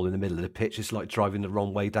lose the ball in the middle of the pitch. It's like driving the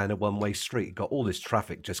wrong way down a one-way street. You've got all this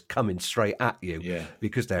traffic just coming straight at you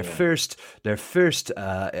because their first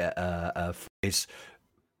is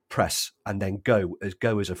press and then go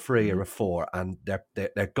as a 3 or a 4, and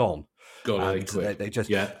they're gone. They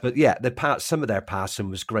just, but some of their passing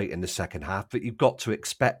was great in the second half. But you've got to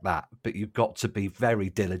expect that. But you've got to be very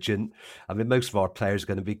diligent. I mean, most of our players are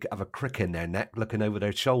going to have a crick in their neck, looking over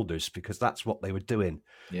their shoulders because that's what they were doing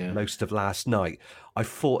most of last night. I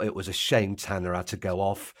thought it was a shame Tanner had to go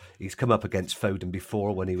off. He's come up against Foden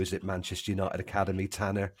before when he was at Manchester United Academy.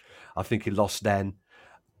 Tanner, I think he lost then.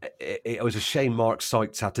 It was a shame Mark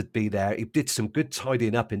Sykes had to be there. He did some good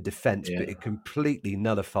tidying up in defence, but it completely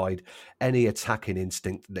nullified any attacking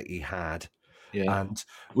instinct that he had. Yeah. And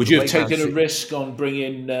would you have taken a risk on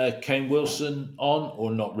bringing Kane Wilson on, or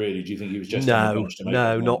not really? Do you think he was just on the bench to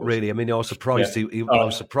make not really. I mean, I was surprised. I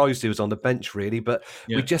was surprised he was on the bench, really, but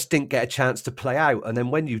we just didn't get a chance to play out. And then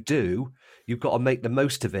when you do, you've got to make the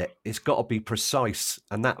most of it. It's got to be precise,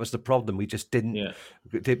 and that was the problem. We just didn't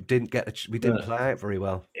play out very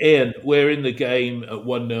well. Ian, we're in the game at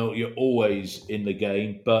 1-0. You're always in the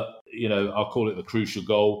game, but I'll call it the crucial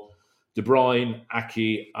goal. De Bruyne,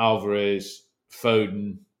 Ake, Alvarez,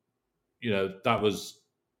 Foden. That was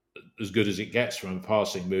as good as it gets from a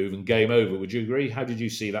passing move, and game over. Would you agree? How did you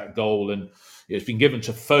see that goal? And it's been given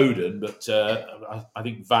to Foden, but I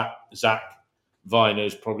think Zach Viner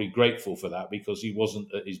is probably grateful for that because he wasn't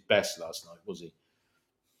at his best last night, was he?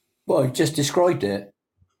 Well, he just described it.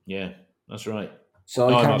 Yeah, that's right. So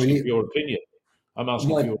I'm asking for your opinion.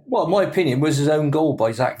 My opinion was his own goal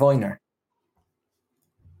by Zach Viner.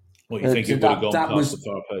 What, you think it would have gone past the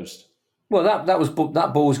far post? Well,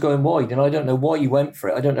 that ball was going wide, and I don't know why he went for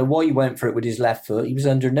it. I don't know why he went for it with his left foot. He was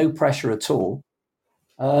under no pressure at all.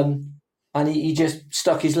 And he just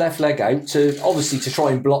stuck his left leg out to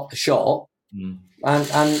try and block the shot.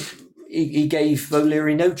 And he gave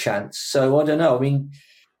O'Leary no chance. So I don't know. I mean,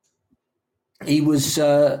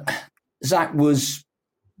 Zach was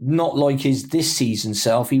not like his this season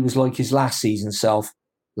self. He was like his last season self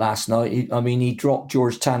last night. He dropped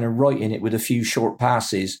George Tanner right in it with a few short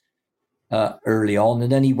passes early on,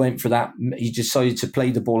 and then he went for that. He decided to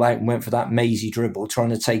play the ball out and went for that mazy dribble, trying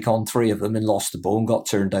to take on 3 of them, and lost the ball and got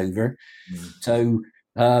turned over. So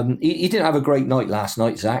he didn't have a great night last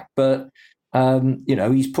night, Zach, but.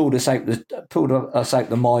 He's pulled us out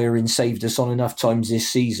the mire and saved us on enough times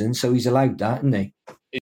this season, so he's allowed that, hasn't he?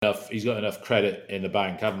 He's got enough credit in the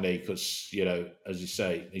bank, haven't he? Because as you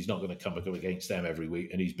say, he's not going to come up against them every week,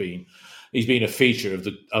 and he's been a feature of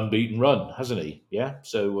the unbeaten run, hasn't he? Yeah.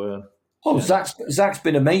 So. Zach's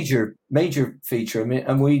been a major feature. I mean,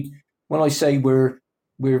 and when I say we're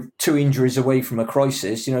 2 injuries away from a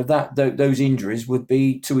crisis, those injuries would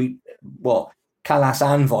be to Kalas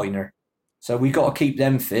and Viner. So we've got to keep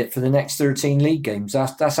them fit for the next 13 league games.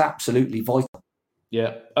 That's absolutely vital.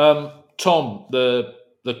 Yeah. Tom,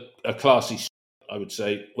 a classy, I would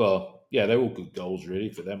say. Well, yeah, they're all good goals, really,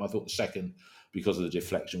 for them. I thought the second, because of the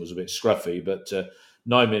deflection, was a bit scruffy. But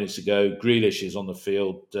 9 minutes ago, Grealish is on the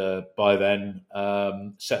field by then,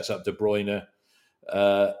 sets up De Bruyne.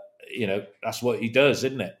 That's what he does,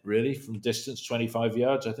 isn't it, really? From distance, 25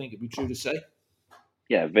 yards, I think it'd be true to say.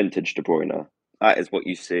 Yeah, vintage De Bruyne. That is what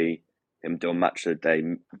you see him do on Match of the Day,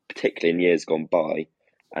 particularly in years gone by.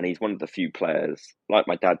 And he's one of the few players, like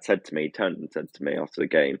my dad said to me, turned and said to me after the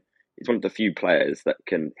game, he's one of the few players that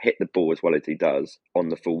can hit the ball as well as he does on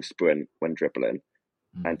the full sprint when dribbling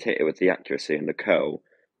and hit it with the accuracy and the curl.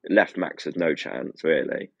 It left Max with no chance,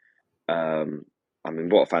 really.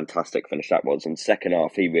 What a fantastic finish that was. And second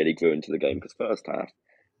half, he really grew into the game, because first half,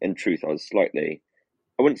 in truth, I was slightly,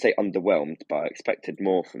 I wouldn't say underwhelmed, but I expected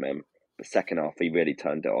more from him. But second half, he really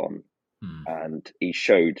turned it on. And he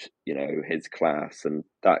showed, his class, and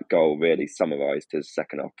that goal really summarised his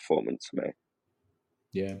second half performance for me.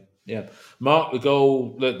 Yeah. Mark, the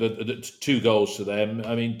goal, the 2 goals to them.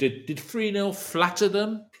 I mean, did 3-0 flatter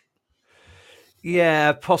them?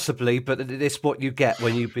 Yeah, possibly, but it's what you get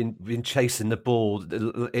when you've been chasing the ball.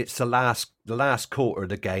 It's the last quarter of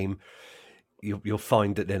the game. You'll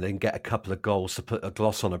find that then get a couple of goals to put a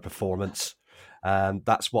gloss on a performance.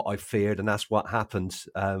 That's what I feared, and that's what happened.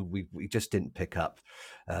 We just didn't pick up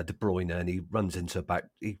De Bruyne, and he runs into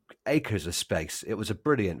acres of space. It was a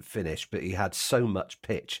brilliant finish, but he had so much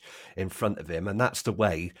pitch in front of him, and that's the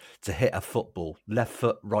way to hit a football: left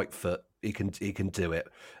foot, right foot, he can do it.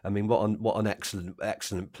 I mean, what an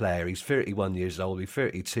excellent player. He's 31 years old. He's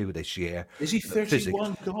 32 this year. Is he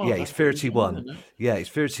 31? God, yeah, he's 31. Yeah, he's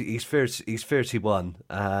 30. He's 31.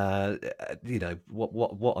 You know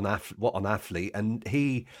what an athlete, and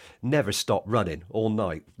he never stopped running all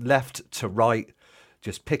night, left to right,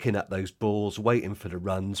 just picking up those balls, waiting for the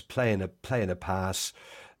runs, playing a pass.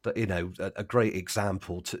 But you know, a great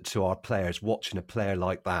example to our players, watching a player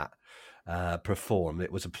like that perform.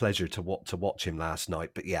 It was a pleasure to watch him last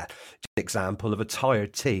night. But yeah, just an example of a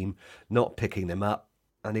tired team not picking him up,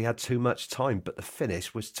 and he had too much time. But the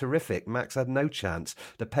finish was terrific. Max had no chance.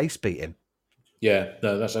 The pace beat him. Yeah,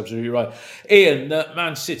 no, that's absolutely right. Ian,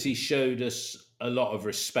 Man City showed us a lot of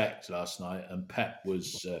respect last night, and Pep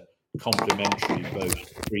was complimentary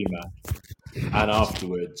both pre-match and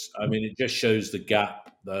afterwards. I mean, it just shows the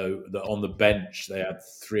gap, though, that on the bench they had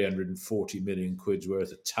 340 million quid's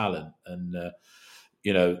worth of talent, and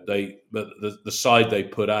you know, but the side they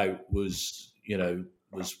put out was, you know,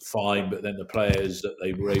 was fine, but then the players that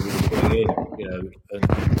they were able to bring in, you know, and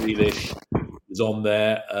Grealish was on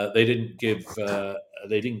there. They didn't give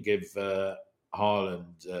Haaland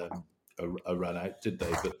a run out, did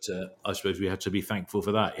they? But I suppose we have to be thankful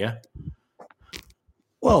for that, yeah?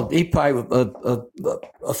 Well, he put out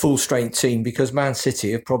a full-strength team because Man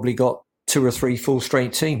City have probably got 2 or 3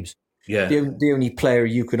 full-strength teams. Yeah. The only player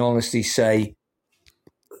you can honestly say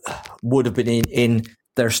would have been in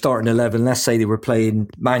their starting 11, let's say they were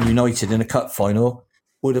playing Man United in a cup final,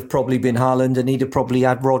 would have probably been Haaland, and he'd have probably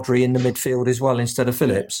had Rodri in the midfield as well instead of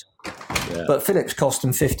Phillips. Yeah. But Phillips cost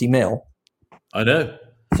him 50 mil. I know.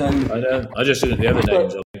 I just looked at the other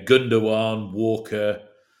names: Gundogan, Walker,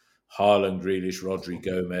 Haaland, Grealish, Rodri,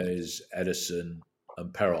 Gomez, Ederson,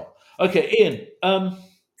 and Perron. Okay, Ian.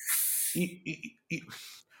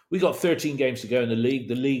 We got 13 games to go in the league.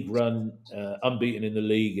 The league run unbeaten in the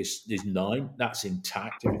league is 9. That's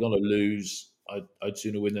intact. If you're going to lose, I'd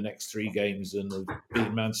sooner win the next 3 games than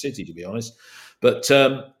beat Man City, to be honest. But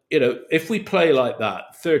you know, if we play like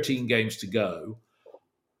that, 13 games to go.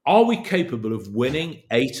 Are we capable of winning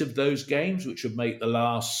 8 of those games, which would make the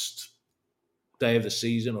last day of the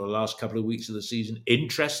season or the last couple of weeks of the season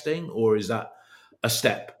interesting, or is that a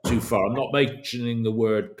step too far? I'm not mentioning the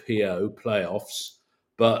word PO, playoffs,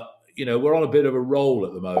 but, you know, we're on a bit of a roll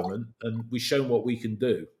at the moment, and we've shown what we can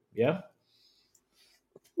do, yeah?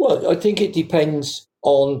 Well, I think it depends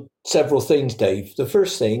on several things, Dave. The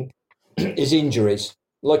first thing is injuries.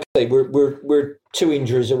 Like I say, we're 2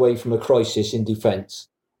 injuries away from a crisis in defence.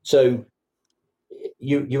 So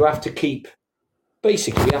you have to keep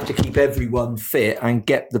everyone fit and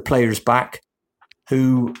get the players back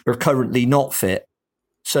who are currently not fit.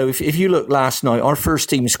 So if you look last night, our first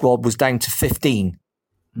team squad was down to 15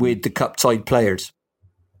 with the cup-tied players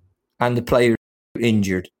and the players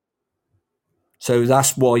injured. So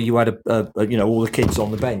that's why you had all the kids on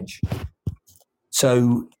the bench.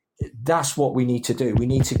 So that's what we need to do. We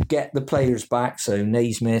need to get the players back. So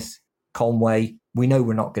Naismith, Conway. We know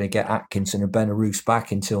we're not going to get Atkinson or Benarous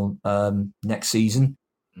back until next season.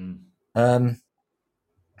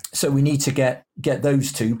 So we need to get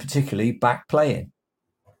those 2 particularly back playing.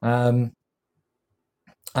 And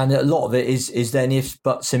a lot of it is then ifs,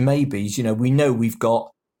 buts and maybes. You know, we know we've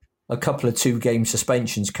got a couple of 2-game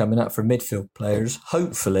suspensions coming up for midfield players.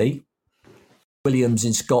 Hopefully, Williams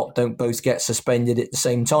and Scott don't both get suspended at the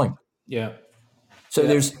same time. Yeah. So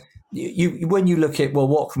there's... You when you look at, well,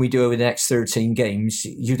 what can we do over the next 13 games,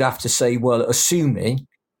 you'd have to say, well, assuming,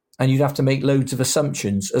 and you'd have to make loads of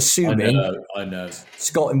assumptions, assuming I know.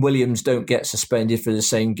 Scott and Williams don't get suspended for the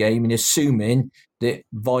same game, and assuming that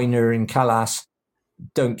Viner and Callas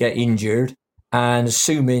don't get injured, and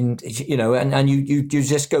assuming, you know, and you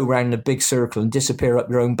just go around in a big circle and disappear up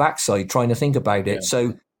your own backside trying to think about it. Yeah.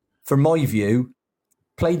 So from my view,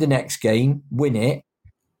 play the next game, win it,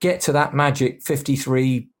 get to that magic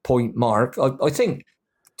 53-point mark. I think,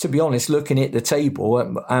 to be honest, looking at the table,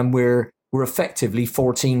 and we're effectively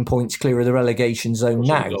 14 points clear of the relegation zone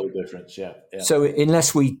now. Goal difference, yeah. So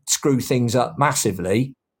unless we screw things up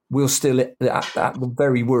massively, we'll still, at the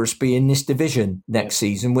very worst, be in this division next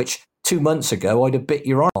season, which 2 months ago I'd have bit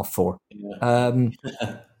your arm off for. Yeah.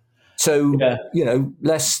 You know,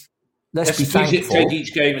 let's be thankful. Take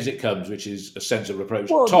each game as it comes, which is a sensible approach.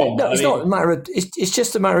 Well, Tom, it's not a matter of. It's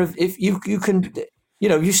just a matter of if you can, you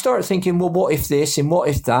know, you start thinking, well, what if this and what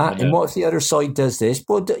if that and what if the other side does this?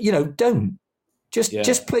 Well, you know, don't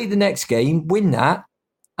just play the next game, win that,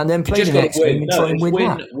 and then play the next game and try and win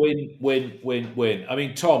that. Win. I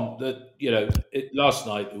mean, Tom, last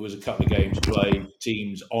night there was a couple of games played,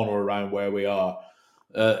 teams on or around where we are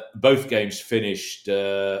both games finished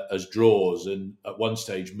as draws, and at one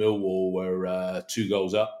stage Millwall were 2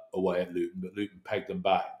 goals up away at Luton, but Luton pegged them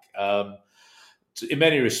back. In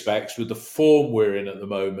many respects, with the form we're in at the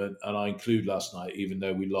moment, and I include last night, even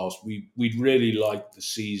though we lost, we'd really like the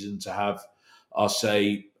season to have, I'll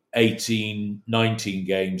say, 18, 19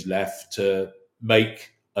 games left to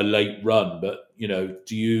make a late run. But,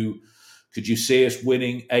 could you see us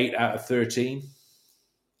winning 8 out of 13?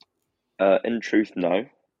 In truth, no.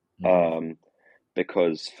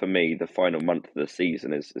 Because for me, the final month of the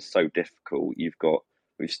season is so difficult.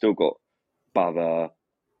 We've still got Borough,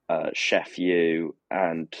 Sheffield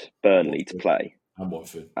and Burnley Watford. to play. And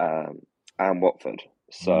Watford. And Watford.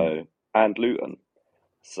 So, and Luton.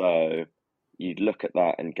 So you'd look at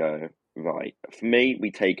that and go, right, for me,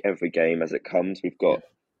 we take every game as it comes. We've got,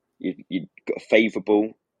 you've got a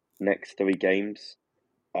favourable next 3 games.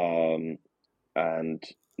 And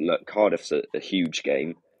look, Cardiff's a huge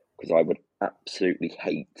game because I would absolutely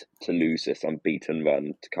hate to lose this unbeaten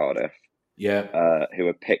run to Cardiff. Yeah. Who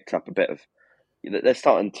have picked up a bit of, they're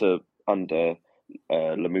starting to, under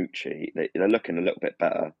Lamucci, they're looking a little bit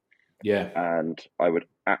better. Yeah. And I would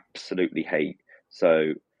absolutely hate.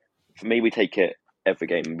 So for me, we take it every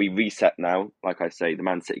game. We reset now. Like I say, the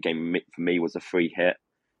Man City game for me was a free hit.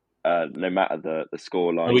 No matter the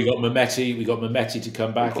scoreline. And we got Mehmeti to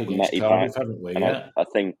come back against Cardiff, haven't we? And I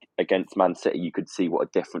think against Man City, you could see what a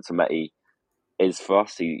difference Mehmeti is for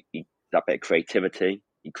us. He that bit of creativity.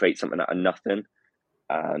 He creates something out of nothing.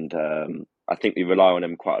 And I think we rely on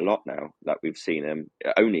him quite a lot now. Like we've seen him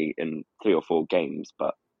only in 3 or 4 games,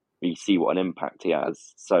 but we see what an impact he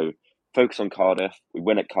has. So focus on Cardiff. We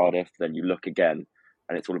win at Cardiff, then you look again,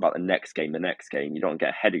 and it's all about the next game. You don't get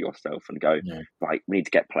ahead of yourself and go, right, we need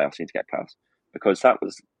to get playoffs, because that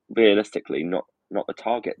was realistically not the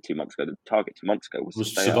target 2 months ago. The target 2 months ago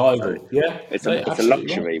was survival. So it's a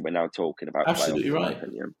luxury we're now talking about. Absolutely playoffs, right. In my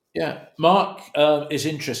opinion. Yeah, Mark, it's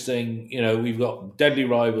interesting. We've got deadly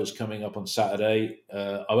rivals coming up on Saturday.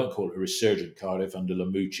 I won't call it a resurgent Cardiff under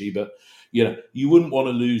Lamucci, but you wouldn't want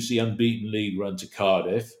to lose the unbeaten league run to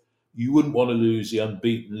Cardiff. You wouldn't want to lose the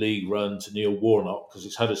unbeaten league run to Neil Warnock because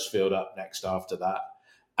it's Huddersfield up next after that.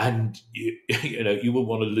 And you wouldn't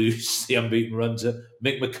want to lose the unbeaten run to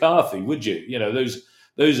Mick McCarthy, would you?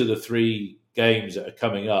 Those are the 3 games that are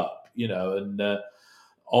coming up. And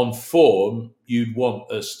on form, you'd want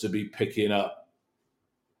us to be picking up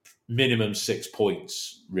minimum 6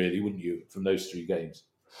 points, really, wouldn't you, from those 3 games?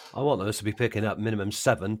 I want us to be picking up minimum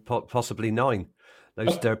 7, possibly 9.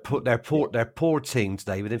 They're poor teams,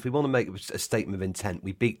 David. If we want to make a statement of intent,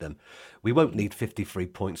 we beat them. We won't need 53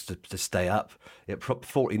 points to stay up.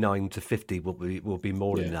 49 to 50 will be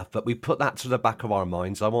more than enough. But we put that to the back of our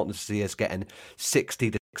minds. I want to see us getting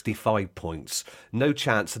 60 to 65 points. No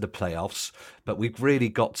chance of the playoffs, but we've really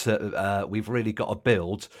got to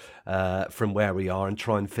build from where we are and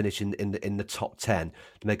try and finish in the top 10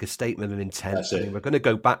 to make a statement of intent. I mean, we're going to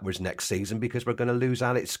go backwards next season because we're going to lose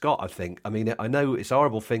Alex Scott, I think. I mean, I know it's a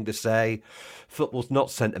horrible thing to say. Football's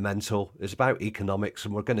not sentimental. It's about economics,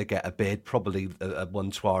 and we're going to get a bid, probably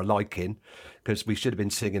one to our liking, because we should have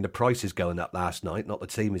been singing the price is going up last night, not the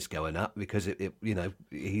team is going up, because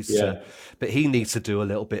but he needs to do a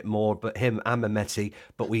little bit more, but him and Mehmeti,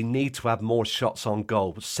 but we need to have more shots on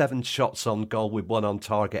goal. 7 shots on goal with 1 on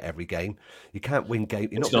target every game. You can't win games.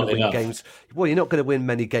 You're not going to win games. Well, you're not going to win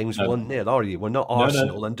many games 1-0, are you? We're not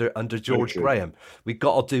Arsenal under George Graham. We've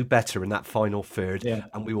got to do better in that final third,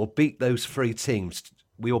 and we will beat those 3 teams.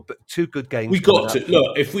 We will 2 good games. We got to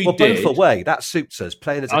look if we did both away. That suits us.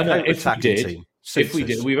 Playing as a counter-attacking team. If we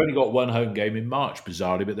did, we've only got 1 home game in March,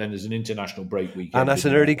 bizarrely, but then there's an international break weekend, and that's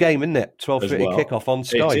an early game, isn't it? 12:30 kickoff on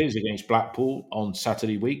Sky. It is against Blackpool on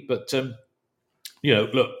Saturday week, but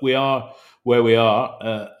look, we are where we are.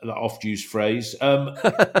 That oft-used phrase.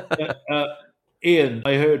 Ian,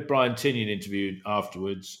 I heard Brian Tinian interviewed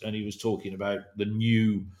afterwards, and he was talking about the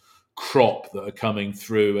new crop that are coming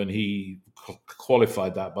through, and he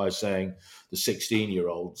qualified that by saying the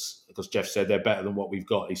 16-year-olds, because Jeff said they're better than what we've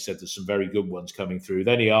got. He said there's some very good ones coming through.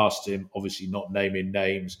 Then he asked him, obviously not naming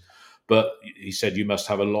names, but he said you must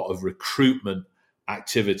have a lot of recruitment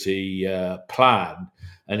activity planned.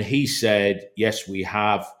 And he said, yes, we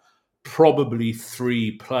have probably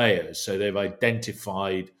 3 players. So they've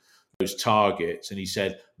identified those targets. And he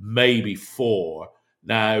said maybe 4.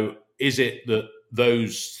 Now, is it that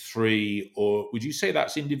those 3, or would you say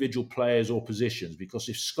that's individual players or positions? Because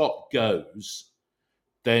if Scott goes,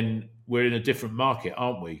 then we're in a different market,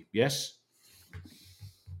 aren't we? Yes?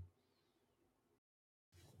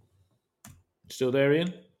 Still there,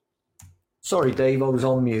 Ian? Sorry, Dave, I was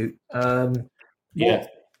on mute.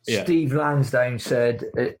 Steve Lansdowne said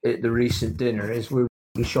at the recent dinner is we're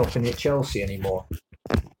shopping at Chelsea anymore.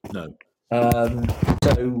 No.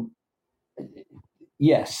 So,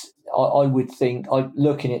 yes, I would think,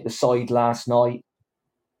 looking at the side last night,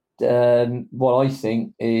 what I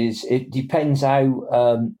think is it depends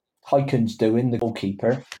how Hyken's doing, the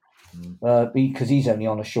goalkeeper, because he's only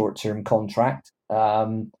on a short-term contract.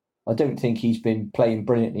 I don't think he's been playing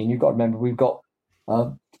brilliantly. And you've got to remember, we've got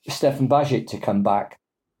Stefan Bajic to come back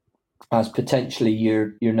as potentially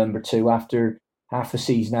your number 2 after half a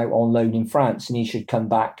season out on loan in France, and he should come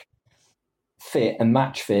back fit and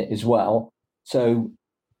match fit as well. So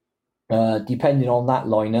depending on that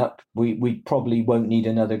lineup, we probably won't need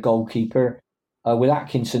another goalkeeper. With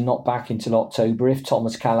Atkinson not back until October, if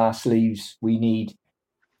Thomas Kalas leaves, we need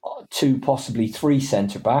 2, possibly 3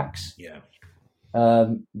 centre backs. Yeah.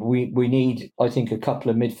 We need, I think, a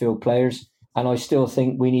couple of midfield players, and I still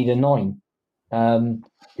think we need a 9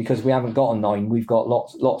 because we haven't got a 9. We've got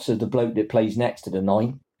lots of the bloke that plays next to the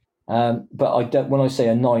 9. But I don't. When I say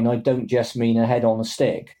a 9, I don't just mean a head on a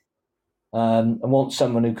stick. I want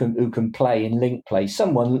someone who can play in link play.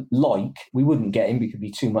 Someone like, we wouldn't get him because it'd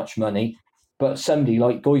be too much money, but somebody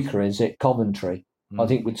like Gyökeres at Coventry, I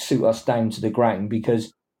think would suit us down to the ground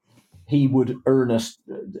because he would earn us.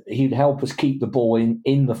 He'd help us keep the ball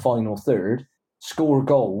in the final third, score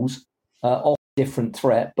goals, off different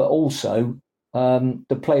threat, but also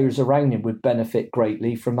the players around him would benefit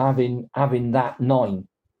greatly from having that 9.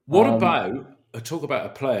 What about, talk about a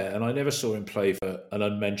player, and I never saw him play for an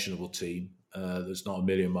unmentionable team that's not a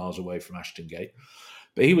million miles away from Ashton Gate,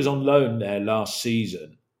 but he was on loan there last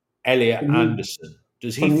season, Elliot Anderson.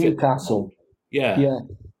 Does he fit Newcastle? Yeah.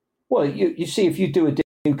 Well, you see, if you do a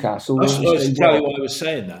Newcastle, I was tell you why I was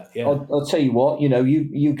saying that. Yeah, I'll tell you what.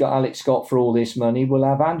 You got Alex Scott for all this money. We'll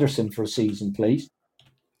have Anderson for a season, please.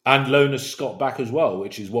 And loan us Scott back as well,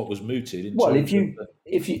 which is what was mooted. I mean,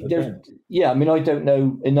 I don't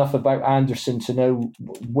know enough about Anderson to know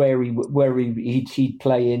where he'd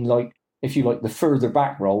play in, like, if you like, the further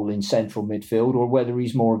back role in central midfield, or whether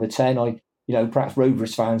he's more of a 10. Perhaps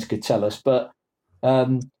Rovers fans could tell us, but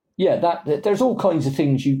that there's all kinds of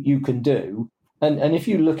things you can do, and if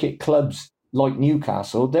you look at clubs like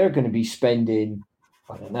Newcastle, they're going to be spending,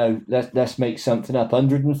 I don't know, let's make something up,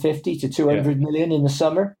 150 to 200 million in the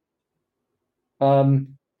summer.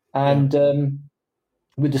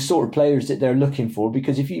 With the sort of players that they're looking for,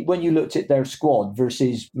 because when you looked at their squad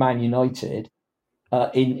versus Man United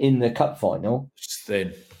in the cup final, it's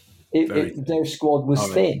thin. Their squad was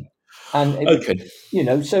thin.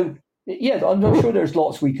 And so I'm not sure there's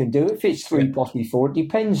lots we can do. If it's 3, possibly 4, it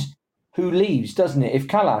depends who leaves, doesn't it? If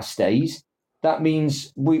Kalas stays, that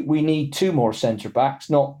means we need 2 more centre backs,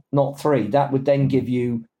 not 3. That would then give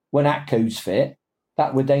you, when Atko's fit,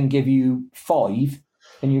 that would then give you 5,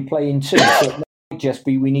 and you're playing 2. So it might just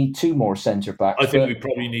be we need 2 more centre backs. I think we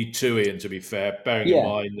probably need 2, Ian, to be fair, bearing in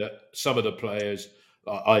mind that some of the players,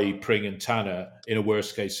 i.e. Pring and Tanner, in a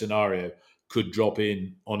worst case scenario, could drop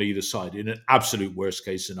in on either side in an absolute worst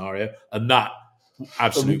case scenario, and that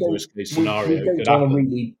absolute worst case scenario could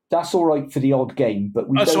happen. That's all right for the odd game, but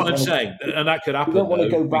that's what I'm saying, and that could happen. We don't want to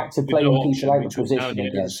go back to playing people out of position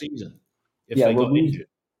again. Season, if they got injured.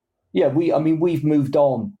 We've moved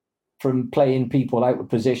on from playing people out of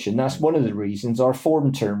position. That's one of the reasons our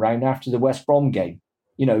form turned round after the West Brom game.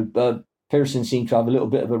 Pearson seemed to have a little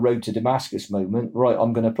bit of a road to Damascus moment. Right,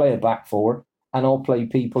 I'm going to play a back 4, and I'll play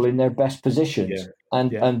people in their best positions.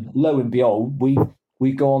 And lo and behold, we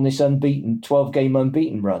go on this 12-game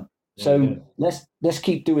unbeaten run. So let's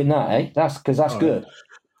keep doing that, eh? That's because that's good.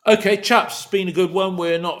 Okay, chaps, it's been a good one.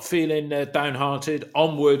 We're not feeling downhearted.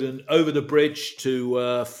 Onward and over the bridge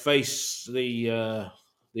to face the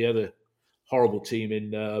other horrible team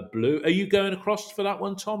in blue. Are you going across for that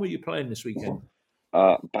one, Tom? Or are you playing this weekend?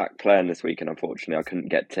 Back playing this weekend, unfortunately. I couldn't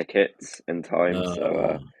get tickets in time.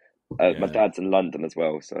 My dad's in London as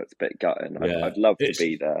well, so it's a bit gutting. I'd love to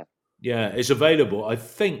be there. Yeah, it's available. I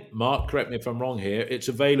think, Mark, correct me if I'm wrong here, it's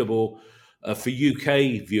available for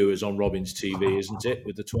UK viewers on Robins TV, isn't it?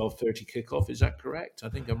 With the 12:30 kickoff, is that correct? I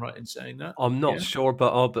think I'm right in saying that. I'm not sure,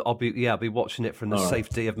 but I'll be watching it from the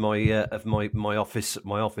safety of my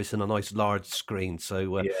office and a nice large screen. So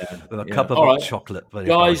with a cup of hot chocolate.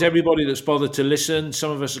 Guys, everybody that's bothered to listen, some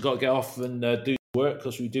of us have got to get off and do work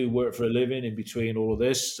because we do work for a living in between all of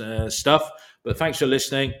this stuff. But thanks for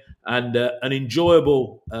listening, and an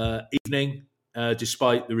enjoyable evening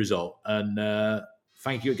despite the result. And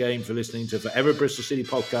thank you again for listening to Forever Bristol City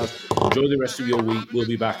podcast. Enjoy the rest of your week. We'll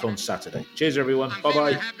be back on Saturday. Cheers, everyone.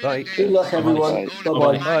 Bye-bye. Bye. Good luck, everyone.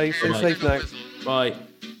 Bye-bye. Bye. Stay safe now. Bye.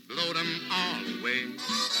 Blow them all away.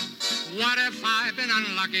 What if I been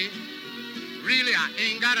unlucky. Really, I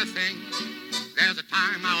ain't got a thing. There's a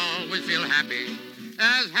time I always feel happy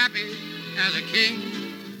as a king.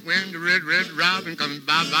 When the red, red robin comes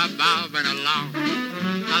bobbing along,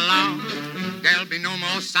 along. There'll be no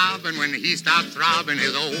more sobbing when he starts throbbing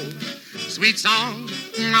his old sweet song.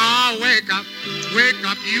 Oh, wake up,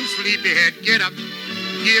 you sleepyhead. Get up,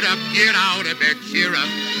 get out of bed. Cheer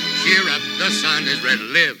up, the sun is red.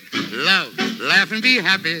 Live, love, laugh and be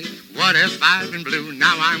happy. What if I've been blue?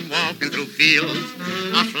 Now I'm walking through fields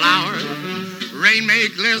of flowers. Rain may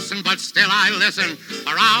glisten, but still I listen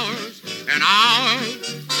for hours and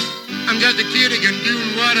hours. I'm just a kid again,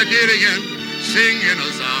 doing what I did again, singing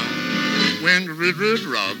a song. When the red, red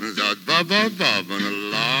robins are bobbing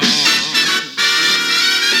along.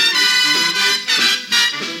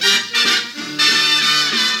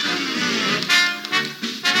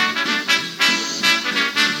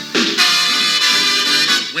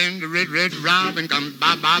 When the red, red robin comes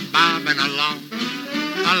bobbing along,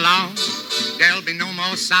 along. There'll be no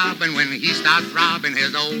more sobbing when he starts throbbing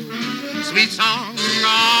his old sweet song.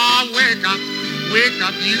 Oh, wake up,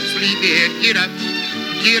 you sleepyhead. Get up,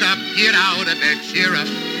 get out of bed. Cheer up,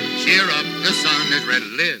 the sun is red.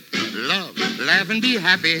 Live, love, laugh and be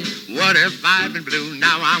happy. What if I've been blue?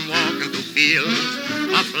 Now I'm walking through fields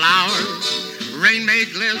of flowers. Rain may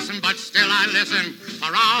glisten, but still I listen for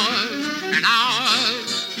hours and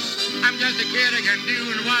hours. I'm just a kid again,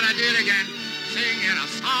 doing what I did again, singing a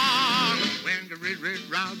song. When the red, red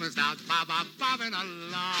robin starts bobbing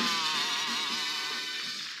along.